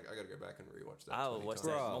 I gotta go back and rewatch that. I will 20 watch times.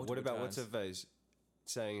 that. Bruh, what multiple about what's her times. face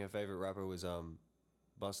saying her favorite rapper was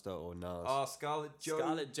Busta or Nas? Oh, Scarlett Joe.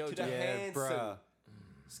 Scarlett to the Johansson. yeah, Hanson. bruh. I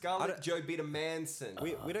Scarlett don't- Joe beat a Manson.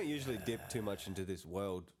 We don't usually dip too much into this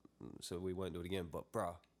world, so we won't do it again. But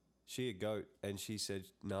bruh, she a goat, and she said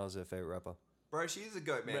Nas her favorite rapper. Bro, she's a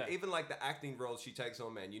goat, man. Bruh. Even like the acting roles she takes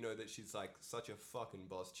on, man, you know that she's like such a fucking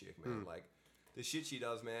boss chick, Hmm. man. Like the shit she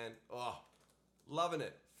does, man. Oh, loving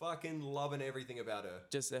it. Fucking loving everything about her.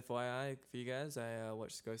 Just FYI for you guys, I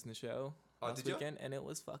watched Ghost in the Shell Oh, last did ya? weekend, and it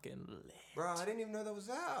was fucking lit. Bro, I didn't even know that was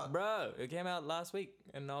out. Bro, it came out last week,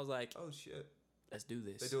 and I was like, Oh shit. let's do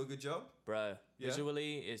this. They do a good job. Bro, Yeah?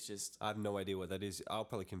 visually, it's just, I have no idea what that is. I'll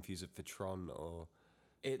probably confuse it for Tron or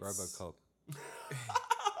it's RoboCop.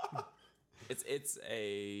 It's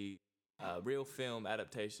a real film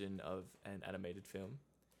adaptation of an animated film,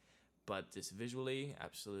 but just visually,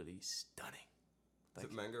 absolutely stunning. Is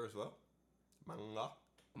it manga as well? Manga.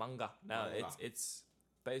 Manga. No, Manga. it's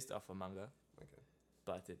based off a manga, Okay.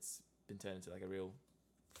 but it's been turned into like a real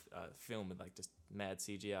film with like just mad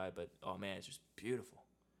CGI. But oh man, it's just beautiful.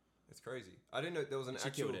 It's crazy. I didn't know there was an She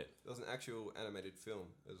actual. killed it. There was an actual animated film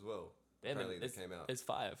as well. Yeah, man, Apparently, that it's, came out. It's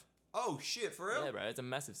 5. Oh shit, for real? Yeah, bro, it's a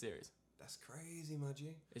massive series. That's crazy, my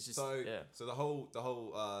G. It's just So, yeah. so the whole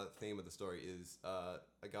theme of the story is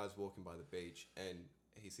a guy's walking by the beach and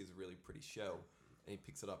he sees a really pretty shell and he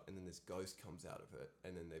picks it up and then this ghost comes out of it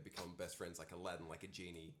and then they become best friends like Aladdin, like a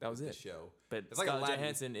genie. That was with it. The shell. But It's like Scarlett Aladdin.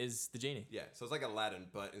 Johansson is the genie. Yeah, so it's like Aladdin,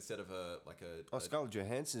 but instead of a Oh, Scarlett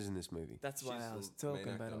Johansson's in this movie. That's why She's I was the main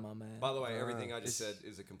talking about actor. it, my man. By the way, everything I just it's- said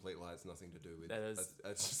is a complete lie. It's nothing to do with That is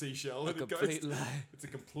a seashell a and a complete ghost. lie. It's a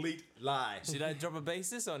complete lie. Should I drop a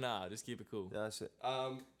basis or nah? Just keep it cool. No, that's it.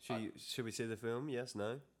 Should we see the film? Yes,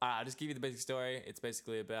 no. I'll just give you the basic story. It's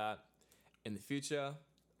basically about in the future,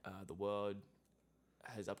 the world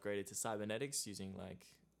has upgraded to cybernetics using like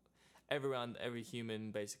every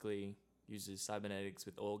human basically uses cybernetics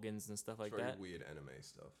with organs and stuff like Very that. weird anime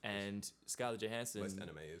stuff. And Scarlett Johansson Most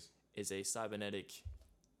anime is. is a cybernetic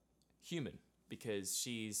human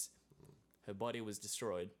because her body was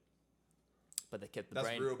destroyed, but they kept the That's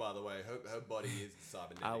brain. real, by the way. Her body is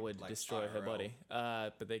cybernetic. I would like destroy her IRL. body.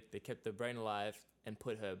 But they kept the brain alive and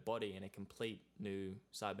put her body in a complete new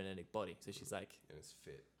cybernetic body. So she's like, And it's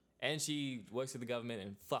fit. and she works for the government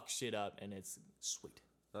and fucks shit up, and it's sweet.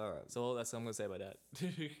 All right. So that's what I'm gonna say about that.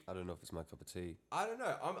 I don't know if it's my cup of tea. I don't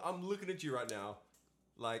know. I'm looking at you right now,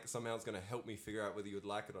 like somehow it's gonna help me figure out whether you would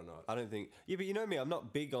like it or not. I don't think. Yeah, but you know me. I'm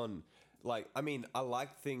not big on. Like, I mean, I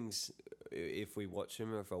like things if we watch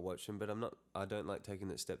them or if I watch them, but I'm not. I don't like taking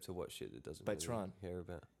that step to watch shit that doesn't But really Tron. care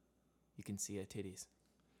about. You can see her titties.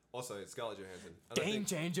 Also, it's Scarlett Johansson. And I Game think-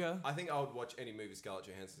 changer. I think I would watch any movie Scarlett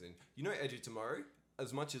Johansson's in. You know, Edge of Tomorrow.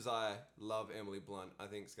 As much as I love Emily Blunt, I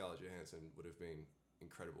think Scarlett Johansson would have been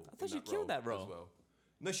incredible. I thought in she killed that role. as well.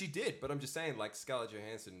 No, she did, but I'm just saying, like Scarlett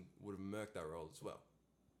Johansson would have murked that role as well.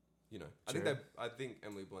 You know, True. I think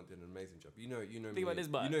Emily Blunt did an amazing job. You know Think me. about this,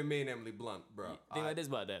 bud. You know me and Emily Blunt, bro. Think about this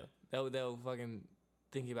about though. They'll fucking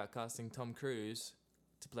thinking about casting Tom Cruise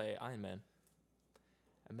to play Iron Man.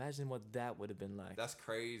 Imagine what that would have been like. That's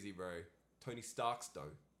crazy, bro. Tony Stark's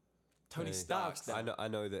though. Tony Hey. Stark's though. I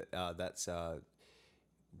know that that's.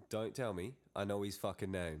 Don't tell me. I know his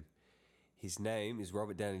fucking name. His name is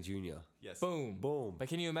Robert Downey Jr. Yes. Boom. Boom. But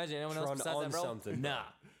can you imagine anyone else Tron besides on that role? something, Nah.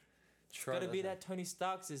 Tron Gotta be on that Tony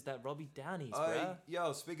Stark's is that Robbie Downey's, bruh.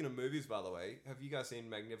 Yo, speaking of movies, by the way, have you guys seen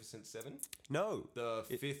Magnificent Seven? No. The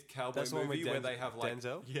fifth cowboy that's the one with movie where Denz- they have like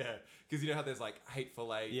Denzel? yeah, because you know how there's like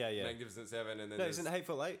Hateful Eight, Yeah, yeah. Magnificent Seven, and then No, there's, isn't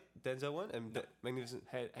Hateful Eight Denzel one and Magnificent?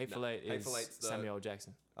 Hateful No, Eight is Hateful Eight's the- Samuel L.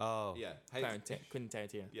 Jackson. Oh, yeah, Quentin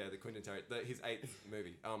Tarantino. yeah, the Quentin Tarantino, his 8th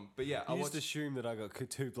movie. But yeah, I You watched. just assume that I got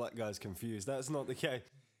two black guys confused. That's not the case.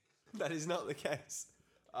 That is not the case.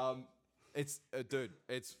 It's dude,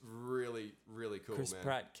 it's really really cool, Chris man.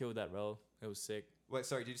 Pratt killed that role. It was sick. Wait,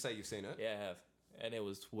 sorry, did you say you've seen it? Yeah, I have. And it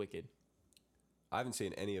was wicked. I haven't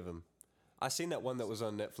seen any of them. I seen that one that was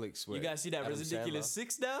on Netflix. You guys see that Adam Ridiculous Sandler.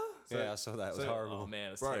 6 now? Yeah, I saw that. It was horrible. Oh man,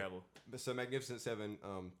 it was Bro. terrible. So Magnificent Seven,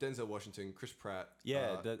 Denzel Washington, Chris Pratt.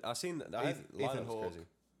 Yeah, I seen that. Ethan Hawke. Crazy.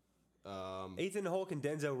 Ethan Hawke and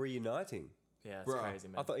Denzel reuniting. Yeah, it's Bruh, crazy,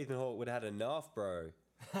 man. I thought Ethan Hawke would have had enough, bro.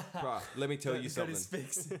 Bruh, let me tell you He's got something.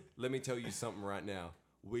 his fix. Let me tell you something right now.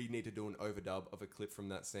 We need to do an overdub of a clip from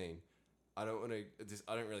that scene. I don't want to.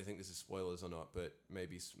 I don't really think this is spoilers or not, but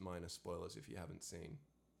maybe minor spoilers if you haven't seen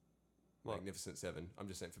What? Magnificent Seven. I'm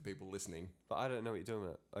just saying for people listening. But I don't know what you're talking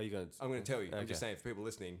about. Are you going to... I'm going to tell you. I'm Okay. just saying for people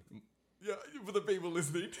listening. Yeah, for the people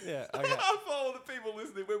listening. Yeah, okay. For all the people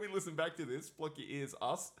listening, when we listen back to this, block your ears,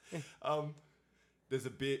 us. There's a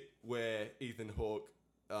bit where Ethan Hawke,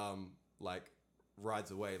 like,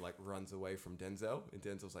 runs away from Denzel, and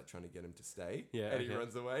Denzel's like trying to get him to stay. Yeah, and he okay.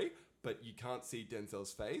 runs away, but you can't see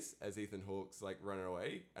Denzel's face as Ethan Hawke's like running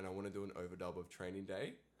away. And I want to do an overdub of Training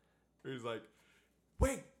Day. He's like,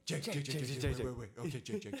 wait, Jake, wait. Okay,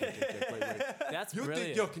 Jake, wait. That's You brilliant.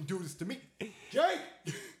 think y'all can do this to me, Jake?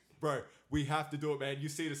 Bro, we have to do it, man. You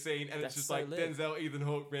see the scene, and That's it's just so like lit. Denzel, Ethan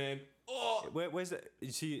Hawke, man. Oh, Where's that?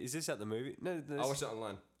 Is this at the movie? No, I watched it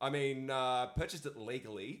online. I mean, purchased it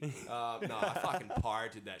legally. I fucking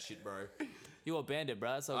pirated that shit, bro. You a bandit,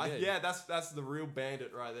 bro. That's so good. Yeah, that's the real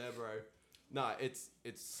bandit right there, bro. Nah, it's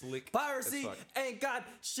slick. Piracy as fuck. ain't got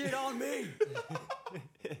shit on me.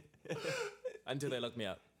 Until they look me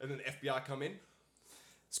up. And then the FBI come in.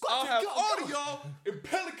 Squad I'll team, have go, all go. of y'all in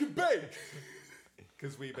Pelican Bay.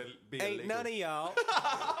 Because we be Ain't illegal. none of y'all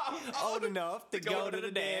old enough to go to the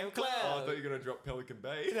damn club. Oh, I thought you were going to drop Pelican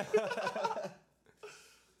Bay.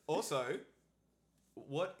 Also,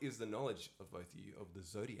 what is the knowledge of both of you of the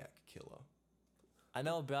Zodiac Killer? I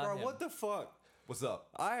know about Bro, him. what the fuck? What's up?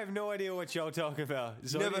 I have no idea what y'all talking about.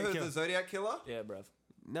 Never heard of the Zodiac Killer? Yeah, bruv.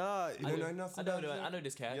 Nah, You don't know nothing about I know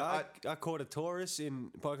this cat. Yeah. I caught a Taurus in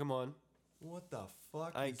Pokemon. What the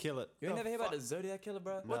fuck? I ain't kill it. You ain't the never hear about fuck? the Zodiac Killer,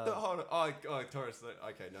 bro? What the? Hold on. Oh, Taurus.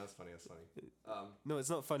 Okay, no, that's funny. That's funny. No, it's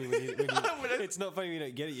not funny when you. It's not funny when you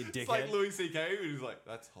don't get it, you dickhead. It's like Louis C.K. He's like,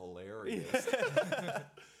 that's hilarious.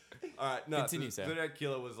 All right, no. Continue, so sir. Zodiac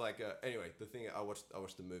Killer was like, anyway, the thing I watched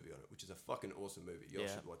the movie on it, which is a fucking awesome movie. Y'all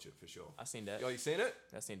Yeah. should watch it for sure. I seen that. Oh, you seen it?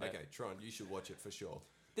 I seen that. Okay, Tron, you should watch it for sure.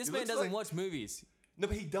 This He man looks doesn't like- watch movies. No,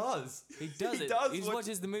 but he does. He does He it. does He watch-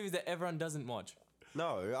 watches the movies that everyone doesn't watch.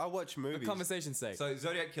 No, I watch For movies. conversation's sake. So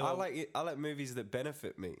Zodiac Killer. I like movies that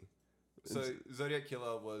benefit me. So Zodiac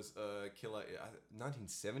Killer was a killer in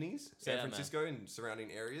 1970s, San Yeah, man. Francisco and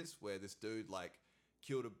surrounding areas, where this dude like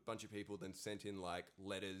killed a bunch of people, then sent in like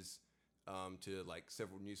letters to like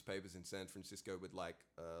several newspapers in San Francisco with like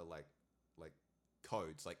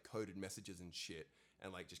codes, like coded messages and shit,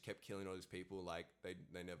 and like just kept killing all these people. Like they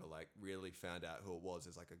never like really found out who it was.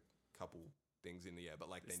 There's like a couple things in the air, but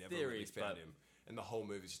like they There's never really theories, found but- him. And the whole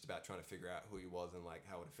movie is just about trying to figure out who he was and like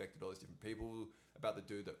how it affected all these different people. About the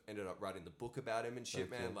dude that ended up writing the book about him and shit,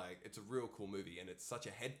 Okay. man. Like it's a real cool movie, and it's such a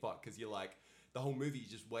head fuck because you're like the whole movie is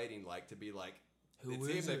just waiting like to be like Who it's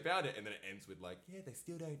is him, it? they found it, and then it ends with like yeah they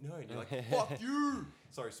still don't know, and you're like fuck you.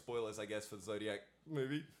 Sorry, spoilers I guess for the Zodiac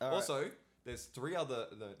movie. All right. Also, there's two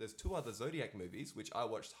other Zodiac movies which I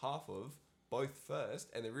watched half of both first,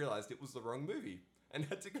 and then realized it was the wrong movie and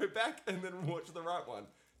had to go back and then watch the right one.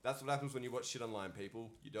 That's what happens when you watch shit online, people.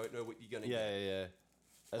 You don't know what you're gonna get. Yeah.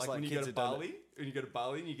 That's Like when you go kids to have done Bali, and you go to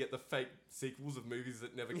Bali and you get the fake sequels of movies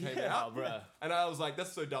that never came Yeah, out. bruh. And I was like,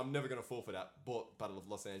 that's so dumb, never gonna fall for that. Bought Battle of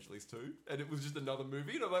Los Angeles 2, and it was just another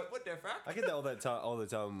movie, and I'm like, what the fuck? I get that all the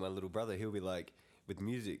time. My little brother, he'll be like, with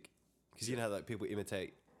music, because you know how like people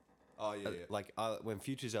imitate. Oh yeah, yeah. Like when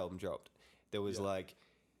Future's album dropped, there was Yeah. like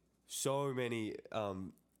so many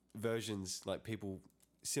versions, like people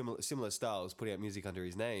similar styles putting out music under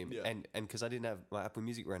his name, Yeah. and because I didn't have my Apple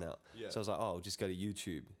Music run out, Yeah. so I was like, oh, I'll just go to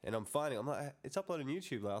YouTube, and I'm like, it's uploaded on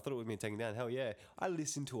YouTube. Like I thought it would be taken down. Hell yeah, I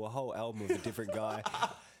listened to a whole album of a different guy,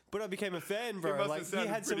 but I became a fan, bro. must Like have he sounded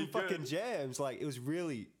had some pretty fucking good. jams. Like it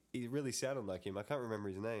really sounded like him. I can't remember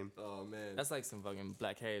his name. Oh man. That's like some fucking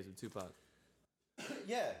Black Haze with Tupac.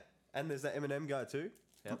 Yeah, and there's that Eminem guy too.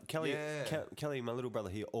 Yep. Kelly, Yeah. Kelly, my little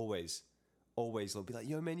brother, he always will be like,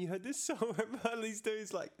 yo, man, you heard this song about these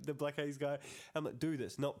dudes, like the Black Haze guy. I'm like, dude,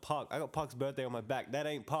 that's not Park. I got Park's birthday on my back. That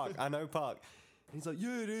ain't Park. I know Park. And he's like,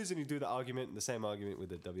 yeah, it is. And you do the same argument with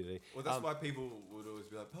the WD. Well, that's why people would always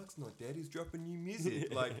be like, Park's not dead, he's dropping new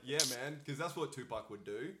music. Like, yeah, man, because that's what Tupac would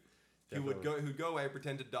do. He'd go away,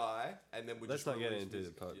 pretend to die, and then would Let's just not get release into the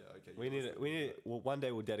music. Park. Yeah, okay. We need it. Well, one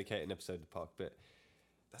day we'll dedicate an episode to Park, but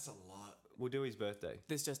That's a lot. we'll do his birthday.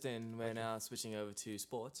 This just in, we're now switching over to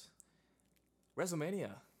sports. WrestleMania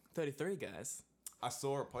 33, guys. I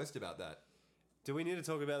saw a post about that. Do we need to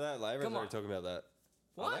talk about that? Like, everyone's Come on. already talking about that.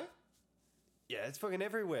 What? Are they? Yeah, it's fucking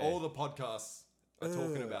everywhere. All the podcasts are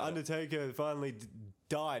talking about it. Undertaker finally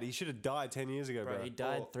died. He should have died 10 years ago, bro. Bro, he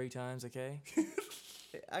died 3 times, okay?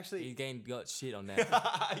 Actually, He got shit on that.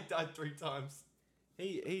 He died 3 times.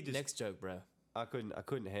 he just. Next joke, bro. I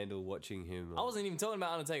couldn't handle watching him. I wasn't even talking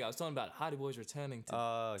about Undertaker. I was talking about Hardy Boys returning to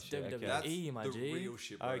Oh, to shit. WWE. Okay. That's my the G. real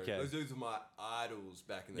shit, bro. Okay. Those dudes were my idols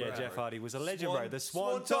back in the Yeah, day. Jeff bro. Hardy was a legend, bro. The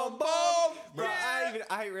Swanton Swanton Bomb! Bomb, bro. Yeah!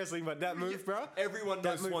 I hate wrestling, but that move, bro. Everyone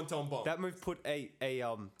knows Swanton Bomb. That move put a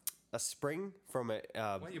spring from a.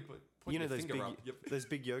 Why you put You know your those finger big up? Yep. those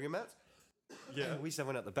big yoga mats. Yeah. We used to have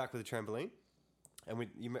one at the back with a trampoline, and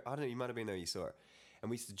I don't know. You might have been there. You saw it. And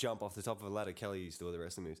we used to jump off the top of a ladder. Kelly used to do all the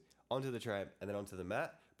wrestling moves onto the tramp and then onto the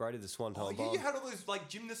mat. Bro did the swanton Oh, bomb. you had all those like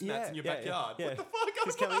gymnast mats in your backyard. Yeah. What the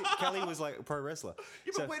fuck? Because Kelly was like a pro wrestler.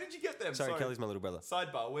 Yeah, but where did you get them? Sorry, Kelly's my little brother.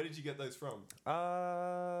 Sidebar, where did you get those from?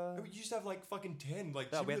 We used to have like fucking 10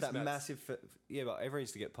 like No, gymnast we had that mats. massive. Yeah, but everyone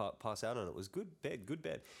used to get pass out on it. It was good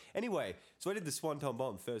bed. Anyway, so I did the swanton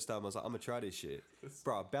bomb first time. I was like, I'm gonna try this shit,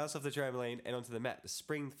 bro. Bounced off the trampoline and onto the mat. The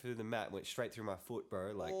spring through the mat went straight through my foot,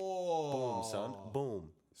 bro. Like, boom, son, boom.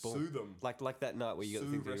 Sue them. Like that night where you got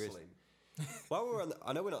the Sue thing through your wrist. wrestling. While we're on,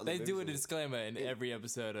 I know we're not. On They the do movies a disclaimer in every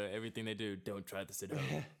episode or everything they do. Don't try this at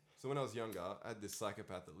home. So when I was younger, I had this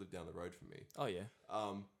psychopath that lived down the road from me. Oh, yeah.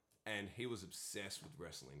 And he was obsessed with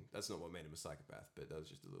wrestling. That's not what made him a psychopath, but that was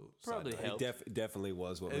just a little Probably side note. helped. It definitely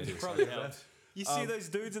was what made it. Probably helped. You see those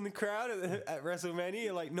dudes in the crowd at WrestleMania?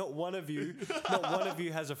 You're like, not one of you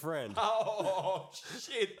has a friend. Oh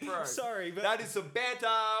shit, bro! Sorry, but that is some banter.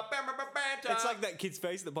 Banter. it's like that kid's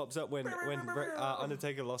face that pops up when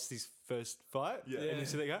Undertaker lost his first fight. Yeah. And you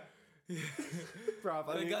see that guy? Bruv,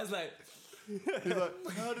 I The mean, guy's like, He's like,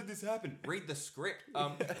 how did this happen? Read the script.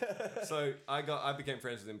 So I became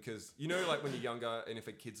friends with him because you know, like when you're younger, and if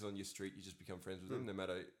a kid's on your street, you just become friends with them, no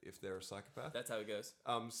matter if they're a psychopath. that's how it goes.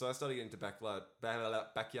 So I started getting into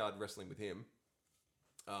backyard wrestling with him,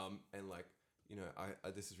 and like, you know, I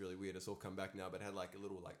this is really weird. It's all come back now, but I had like a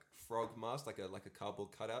little like frog mask, like a cardboard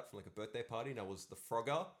cutout from like a birthday party, and I was the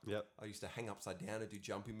Frogger. Yep. I used to hang upside down and do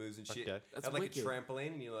jumping moves and shit. Okay. That's had like wicked. a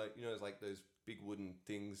trampoline, and there's like those big wooden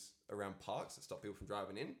things around parks that stop people from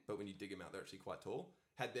driving in, but when you dig them out, they're actually quite tall.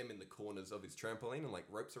 Had them in the corners of his trampoline and like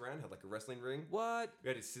ropes around. Had like a wrestling ring. What? We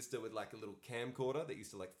had his sister with like a little camcorder that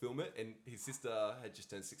used to like film it, and his sister had just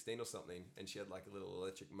turned 16 or something, and she had like a little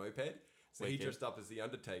electric moped. So he Wicked. dressed up as the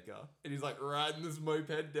Undertaker, and he's like riding this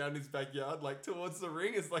moped down his backyard, like towards the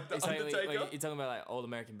ring. It's like the It's like, Undertaker. you're talking about like old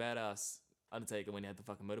American badass Undertaker when he had the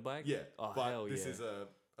fucking motorbike? Yeah, Oh, but hell this yeah. is a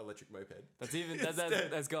electric moped. That's even, Instead.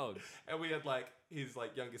 that's gold. And we had like his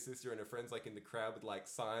like younger sister and her friends like in the crowd with like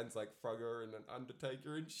signs like Frogger and an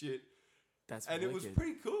Undertaker and shit. That's And it was wicked.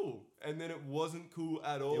 pretty cool. And then it wasn't cool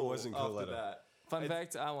at all. wasn't cool after at all. that. Fun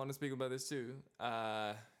fact, I want to speak about this too.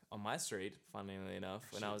 On my street, funnily enough,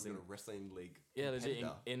 when Shit, I was we in got a wrestling league. yeah, legit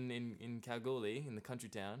competitor. in Kalgoorlie, in the country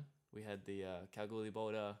town, we had the Kalgoorlie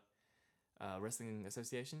Boulder Wrestling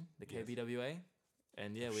Association, the Yes. KBWA,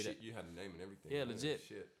 and yeah, we Shit, you had a name and everything. Yeah, man. legit.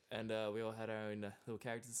 Shit. and we all had our own little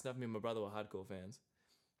characters and stuff. Me and my brother were hardcore fans.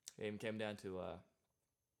 We even came down to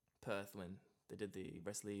Perth when they did the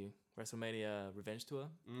WrestleMania Revenge Tour,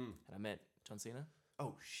 and I met John Cena.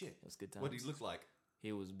 Oh shit. It was good times. What did he look like?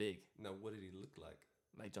 He was big, No, what did he look like?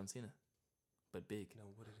 John Cena, but big. No,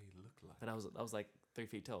 what did he look like? But I was like 3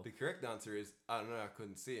 feet tall. The correct answer is I don't know. I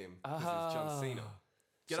couldn't see him because it's John Cena.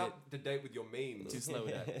 Get Shit. up to date with your memes. Too slow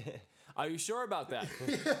with that. Are you sure about that?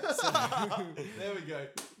 There we go.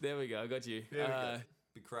 There we go. I got you. There we go.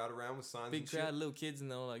 Big crowd around with signs. Big and crowd, Shit. little kids,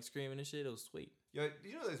 and they're all like screaming and shit. It was sweet. Yo,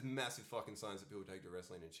 you know those massive fucking signs that people take to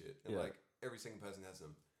wrestling and shit, and Yeah. like every single person has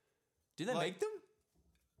them. Do they Like- make them?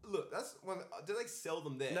 Look, that's one. Do they sell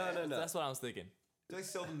them there? No. That's what I was thinking. Do they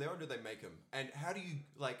sell them there or do they make them? And how do you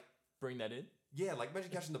like? Bring that in. Yeah, like imagine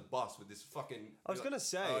catching the bus with this fucking. I was gonna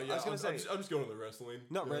say. Oh, I was gonna say. I'm just going to the wrestling.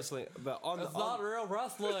 Not Yeah. wrestling, but It's not real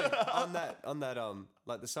wrestling. on that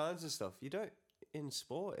like the signs and stuff. You don't in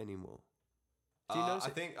sport anymore. Do you notice I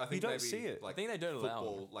it? think you don't maybe, see it. Like I think they don't allow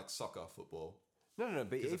football, like soccer football. No.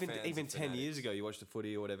 But 'Cause the fans even are 10 years fanatics. ago, you watch the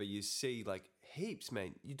footy or whatever, you see like heaps,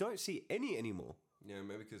 man. You don't see any anymore. Yeah,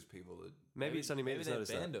 maybe because people are Maybe it's only me maybe that's they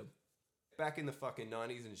noticed banned that. them. back in the fucking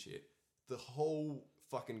 90s and shit. The whole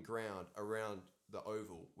fucking ground around the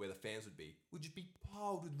oval where the fans would be just be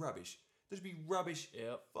piled with rubbish. There'd be rubbish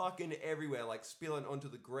fucking everywhere, like spilling onto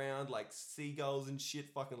the ground, like seagulls and shit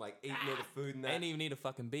fucking like eating all the food and They that. didn't even need a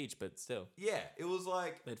fucking beach, but still, Yeah, it was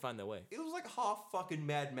like they'd find their way. it was like half fucking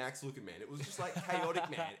Mad Max looking, man. It was just like chaotic,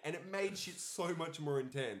 man, and it made shit so much more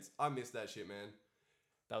intense. I miss that shit, man.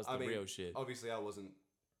 That was the real shit. Obviously, I wasn't,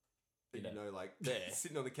 You know, like there.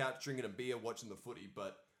 sitting on the couch drinking a beer, watching the footy,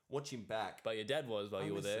 but watching back. But your dad was while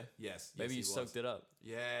you were miss there. it. Yes, Maybe you he soaked was. it up.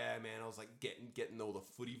 Yeah, man, I was like getting all the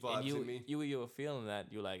footy vibes And in me. you were feeling that.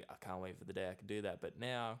 You were like, I can't wait for the day I can do that. But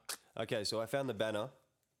now, Okay, so I found the banner.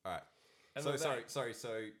 All right. And So we're back. sorry.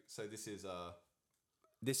 So this is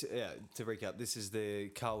This, to recap, this is the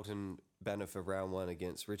Carlton banner for round 1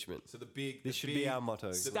 against Richmond. so the big. This should be our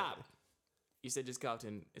motto. stop. You said just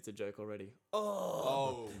Carlton. It's a joke already.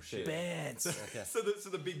 Oh shit. Bands. So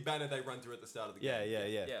the big banner they run through at the start of the game. Yeah.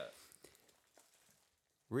 Yeah.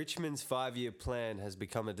 Richmond's 5-year plan has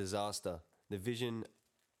become a disaster. The vision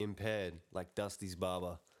impaired, like Dusty's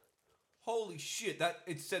barber. Holy shit! That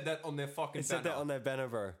it said that on their fucking. It said banner. that on their banner,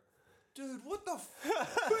 bro. Dude, what the?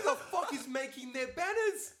 Who the fuck is making their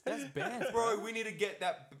banners? That's bands, Bro, we need to get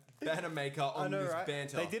that banner maker on this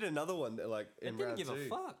banter. They did another one like They in didn't round give 2. a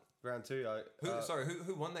fuck. Round 2,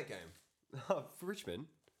 Who won that game? Richmond.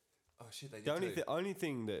 Oh shit, they did The too. only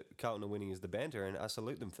thing that Carlton are winning is the banter, and I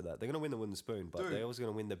salute them for that. They're going to win the wooden spoon, but Dude. they're also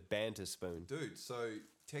going to win the banter spoon. Dude, so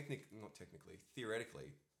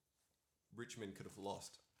theoretically, Richmond could have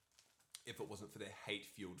lost if it wasn't for their hate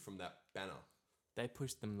fueled from that banner. They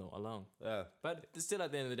pushed them along. Yeah. But still,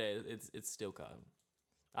 at the end of the day, it's still Carlton.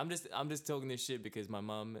 I'm just talking this shit because my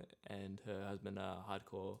mum and her husband are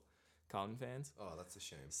hardcore Carlton fans. Oh, that's a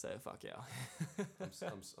shame. So fuck yeah. I'm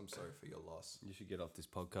sorry for your loss. You should get off this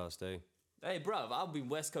podcast, eh? Hey, bruv, I'll be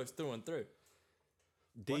West Coast through and through.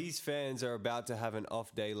 These fans are about to have an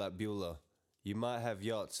off day like Beulah. You might have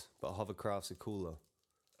yachts, but hovercrafts are cooler.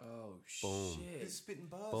 Oh Boom. shit! Who's spitting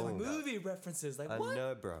bars? Boom. Like that? Movie references, like I what?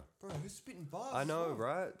 know, bro. Bro, who's spitting bars? I know, as well?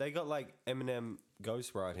 right? They got like Eminem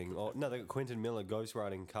ghostwriting, or no, they got Quentin Miller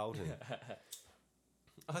ghostwriting Carlton.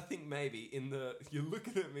 I think maybe you're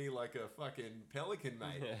looking at me like a fucking pelican,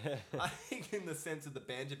 mate. I think in the sense of the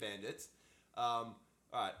Banter Bandits. All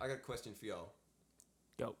right, I got a question for y'all.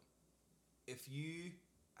 Go. If you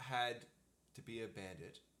had to be a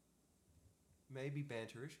bandit, maybe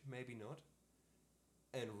banterish, maybe not,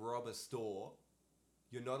 and rob a store,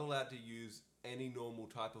 you're not allowed to use any normal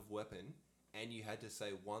type of weapon, and you had to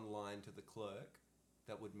say one line to the clerk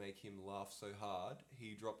that would make him laugh so hard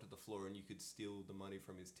he dropped to the floor and you could steal the money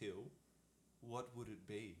from his till, what would it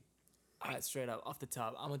be? All right, straight up off the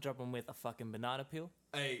top, I'm gonna drop them with a fucking banana peel.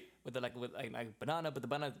 Hey, With like banana, but the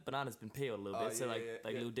banana's been peeled a little Oh, bit, so yeah,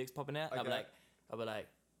 yeah. little dicks popping out. I'll be Okay. like,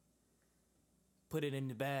 put it in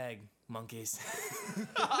the bag, monkeys.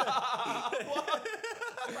 I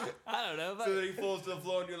don't know, but so then he falls to the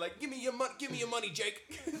floor and you're like, give me your money,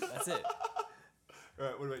 Jake. that's it. All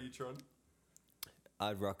right, what about you, Tron?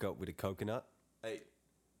 I'd rock up with a coconut Hey,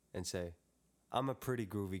 and say, I'm a pretty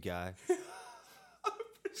groovy guy.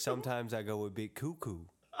 Sometimes I go a bit cuckoo.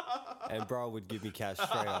 And bro would give me cash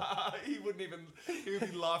straight up. he would be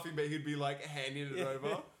laughing, but he'd be like handing it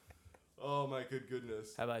over. Oh my good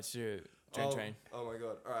goodness. How about you, Train? Oh my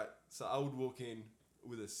god. All right. So I would walk in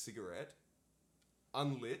with a cigarette,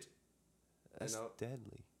 unlit. That's and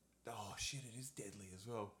deadly. oh shit, it is deadly as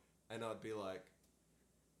well. And I'd be like,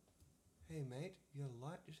 hey mate, your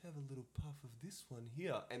light, just have a little puff of this one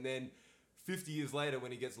here. And then 50 years later,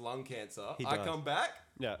 when he gets lung cancer, He I died. come back.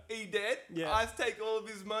 Yeah. He dead. Yeah. I take all of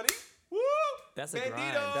his money. Woo! That's a grind.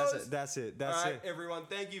 Banditos! That's it. All right, everyone.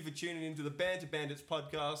 Thank you for tuning into the Banter Bandits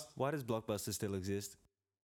podcast. Why does Blockbuster still exist?